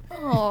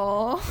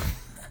 Aww.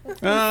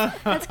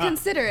 That's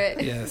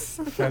considerate. Yes.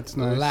 That's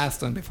nice.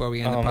 Last one before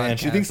we end the podcast. Oh, man.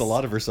 She thinks a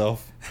lot of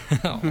herself.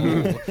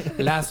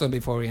 Last one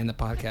before we end the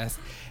podcast.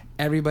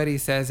 Everybody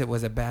says it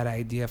was a bad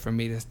idea for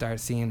me to start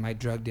seeing my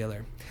drug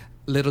dealer.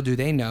 Little do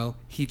they know,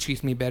 he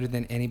treats me better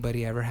than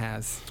anybody ever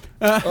has.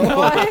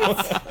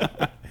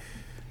 What?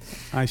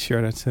 I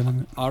share that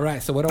sentiment. All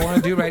right, so what I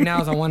want to do right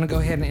now is I want to go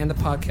ahead and end the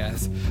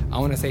podcast. I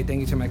want to say thank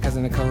you to my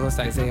cousin and co-host,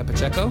 Isaiah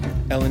Pacheco.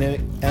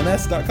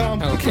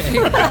 LNMS.com. Okay.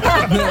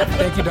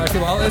 Thank you, Darcy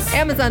Wallace.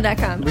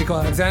 Amazon.com. Rico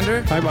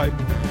Alexander. Bye-bye.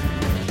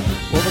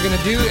 What we're going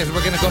to do is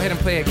we're going to go ahead and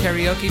play a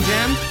karaoke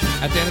jam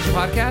at the end of the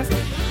podcast.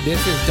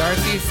 This is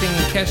Darcy singing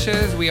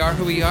Kesha's We Are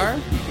Who We Are.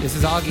 This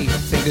is Augie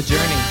saying Good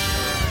Journey.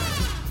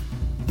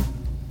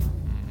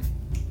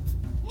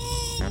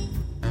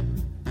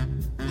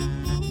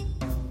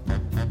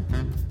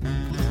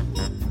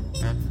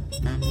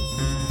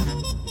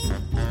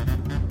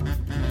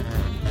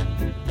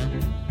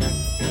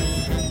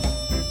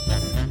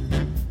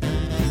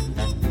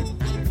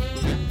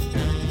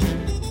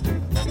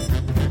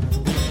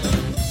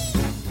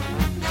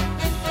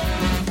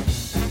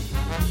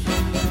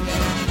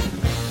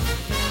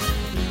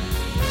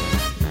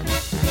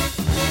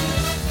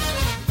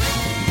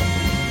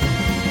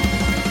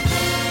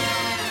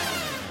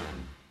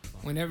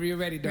 Whenever you're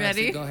ready, Darcy,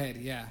 Ready? Go ahead.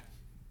 Yeah.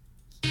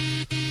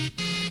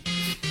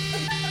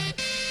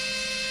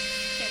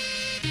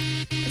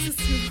 This is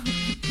too long.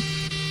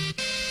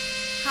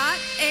 Hot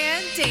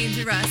and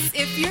dangerous.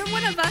 If you're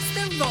one of us,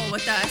 then roll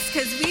with us.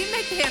 Cause we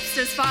make the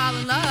hipsters fall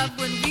in love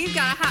when we've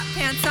got our hot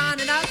pants on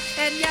and up.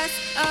 And yes,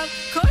 of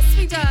course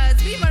we does.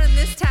 We run in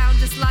this town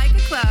just like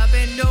a club.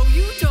 And no,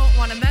 you don't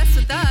wanna mess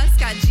with us.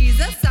 Got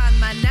Jesus on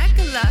my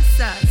necklace.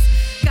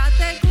 Got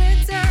that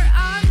glitter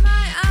on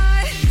my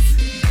eyes.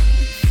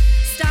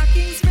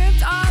 Stockings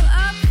ripped all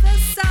up the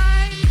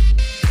side.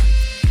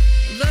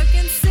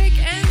 Looking sick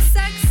and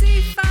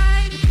sexy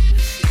fine.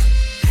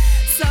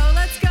 So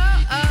let's go,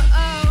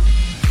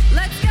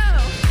 let's go.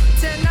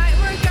 Tonight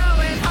we're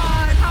going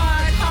hard,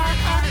 hard, hard,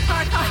 hard,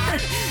 hard,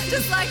 hard.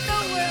 Just like the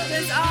world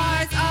is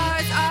ours,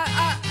 ours,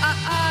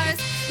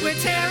 ours. We're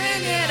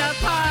tearing it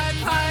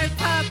apart,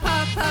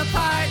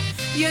 apart.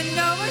 You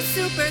know we're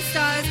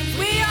superstars.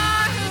 We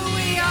are who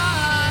we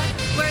are.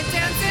 We're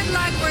dancing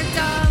like we're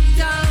dumb,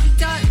 dumb,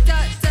 dumb,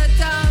 dumb,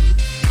 dumb.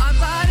 Our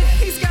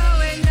bodies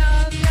going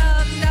numb,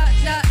 numb, nut,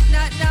 nut,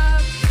 nut,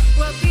 numb.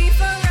 We'll be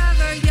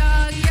forever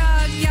young,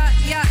 young, young,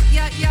 young,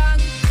 young, young.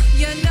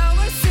 You know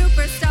we're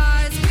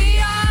superstars. We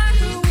are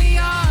who we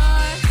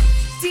are.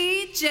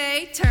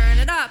 DJ, turn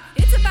it up.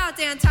 It's about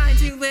damn time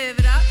to live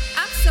it up.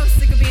 I'm so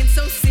sick of being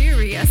so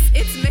serious.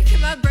 It's making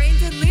my brain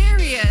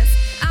delirious.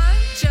 I'm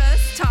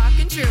just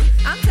talking true.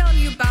 I'm telling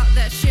you about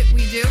that shit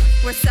we do.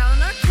 We're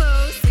selling our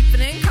clothes,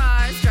 sleeping in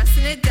cars,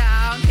 dressing it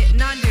down,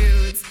 hitting on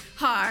dudes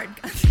hard.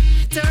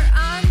 Dirt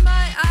on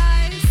my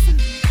eyes.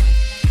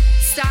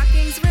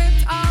 Stockings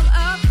ripped all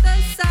up the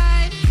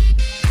side.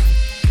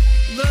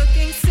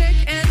 Looking sick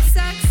and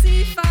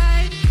sexy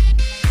fine.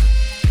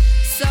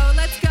 So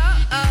let's go,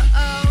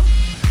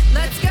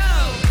 let's go.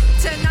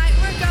 Tonight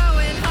we're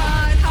going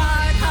hard,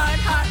 hard, hard,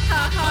 hard,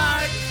 hard,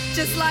 hard.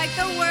 Just like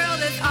the world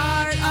is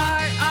art,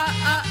 art, art,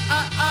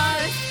 art,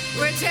 art.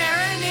 We're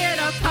tearing it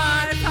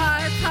apart,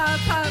 apart,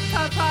 apart,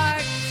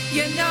 apart.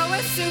 You know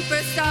we're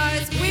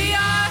superstars. We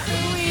are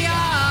who we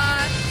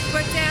are.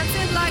 We're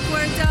dancing like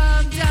we're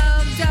dumb,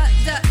 dumb, dumb,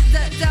 dumb,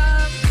 dumb,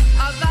 dumb.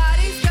 Our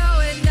bodies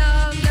going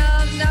numb,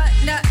 numb, nut,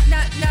 nut,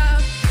 nut,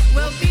 numb.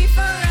 We'll be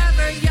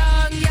forever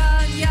young,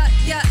 young, young,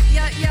 young,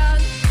 young,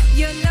 young.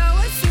 You know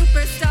we're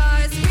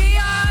superstars. We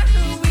are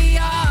who we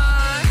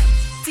are.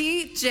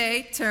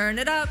 DJ, turn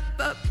it up,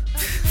 up,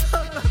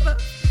 up, up,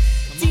 up.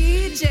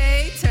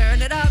 DJ,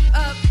 turn it up,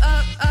 up,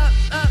 up, up,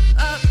 up,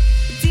 up.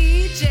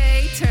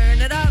 DJ, turn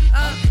it up,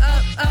 up,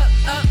 up, up,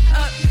 up,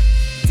 up.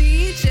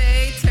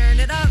 DJ, turn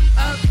it up,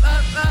 up,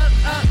 up, up,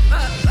 up,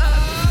 up,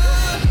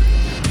 up.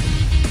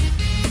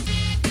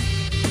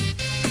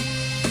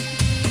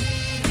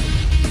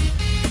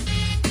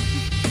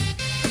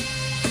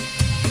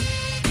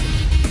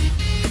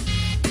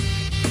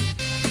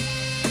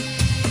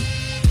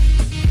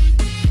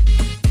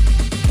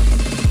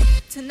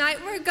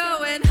 Tonight we're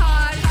going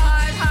hard,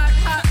 hard, hard,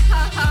 hard,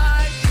 hard,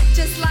 hard.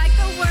 Just like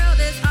the world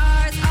is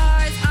ours,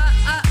 ours,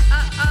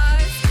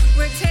 ours.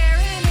 We're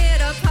tearing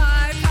it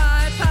apart,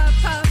 part, part,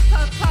 part,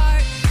 part,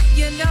 part.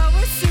 You know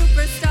we're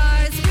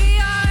superstars.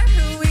 We are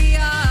who we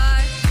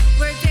are.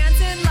 We're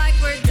dancing like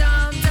we're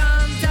dumb,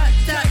 dumb, da,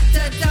 da,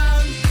 da,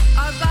 dumb.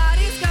 Our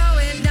bodies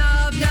going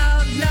numb,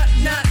 numb, nut,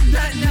 nut,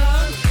 nut,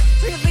 numb.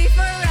 We'll be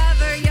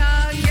forever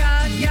young,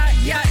 young, young,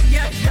 young,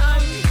 young,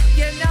 young.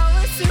 You know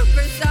we're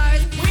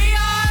superstars. We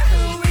are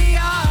who we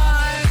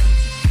are.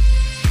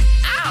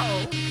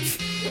 Ow!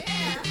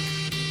 Yeah.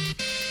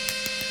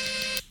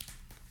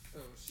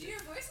 Your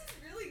voice is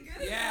really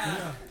good.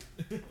 Yeah.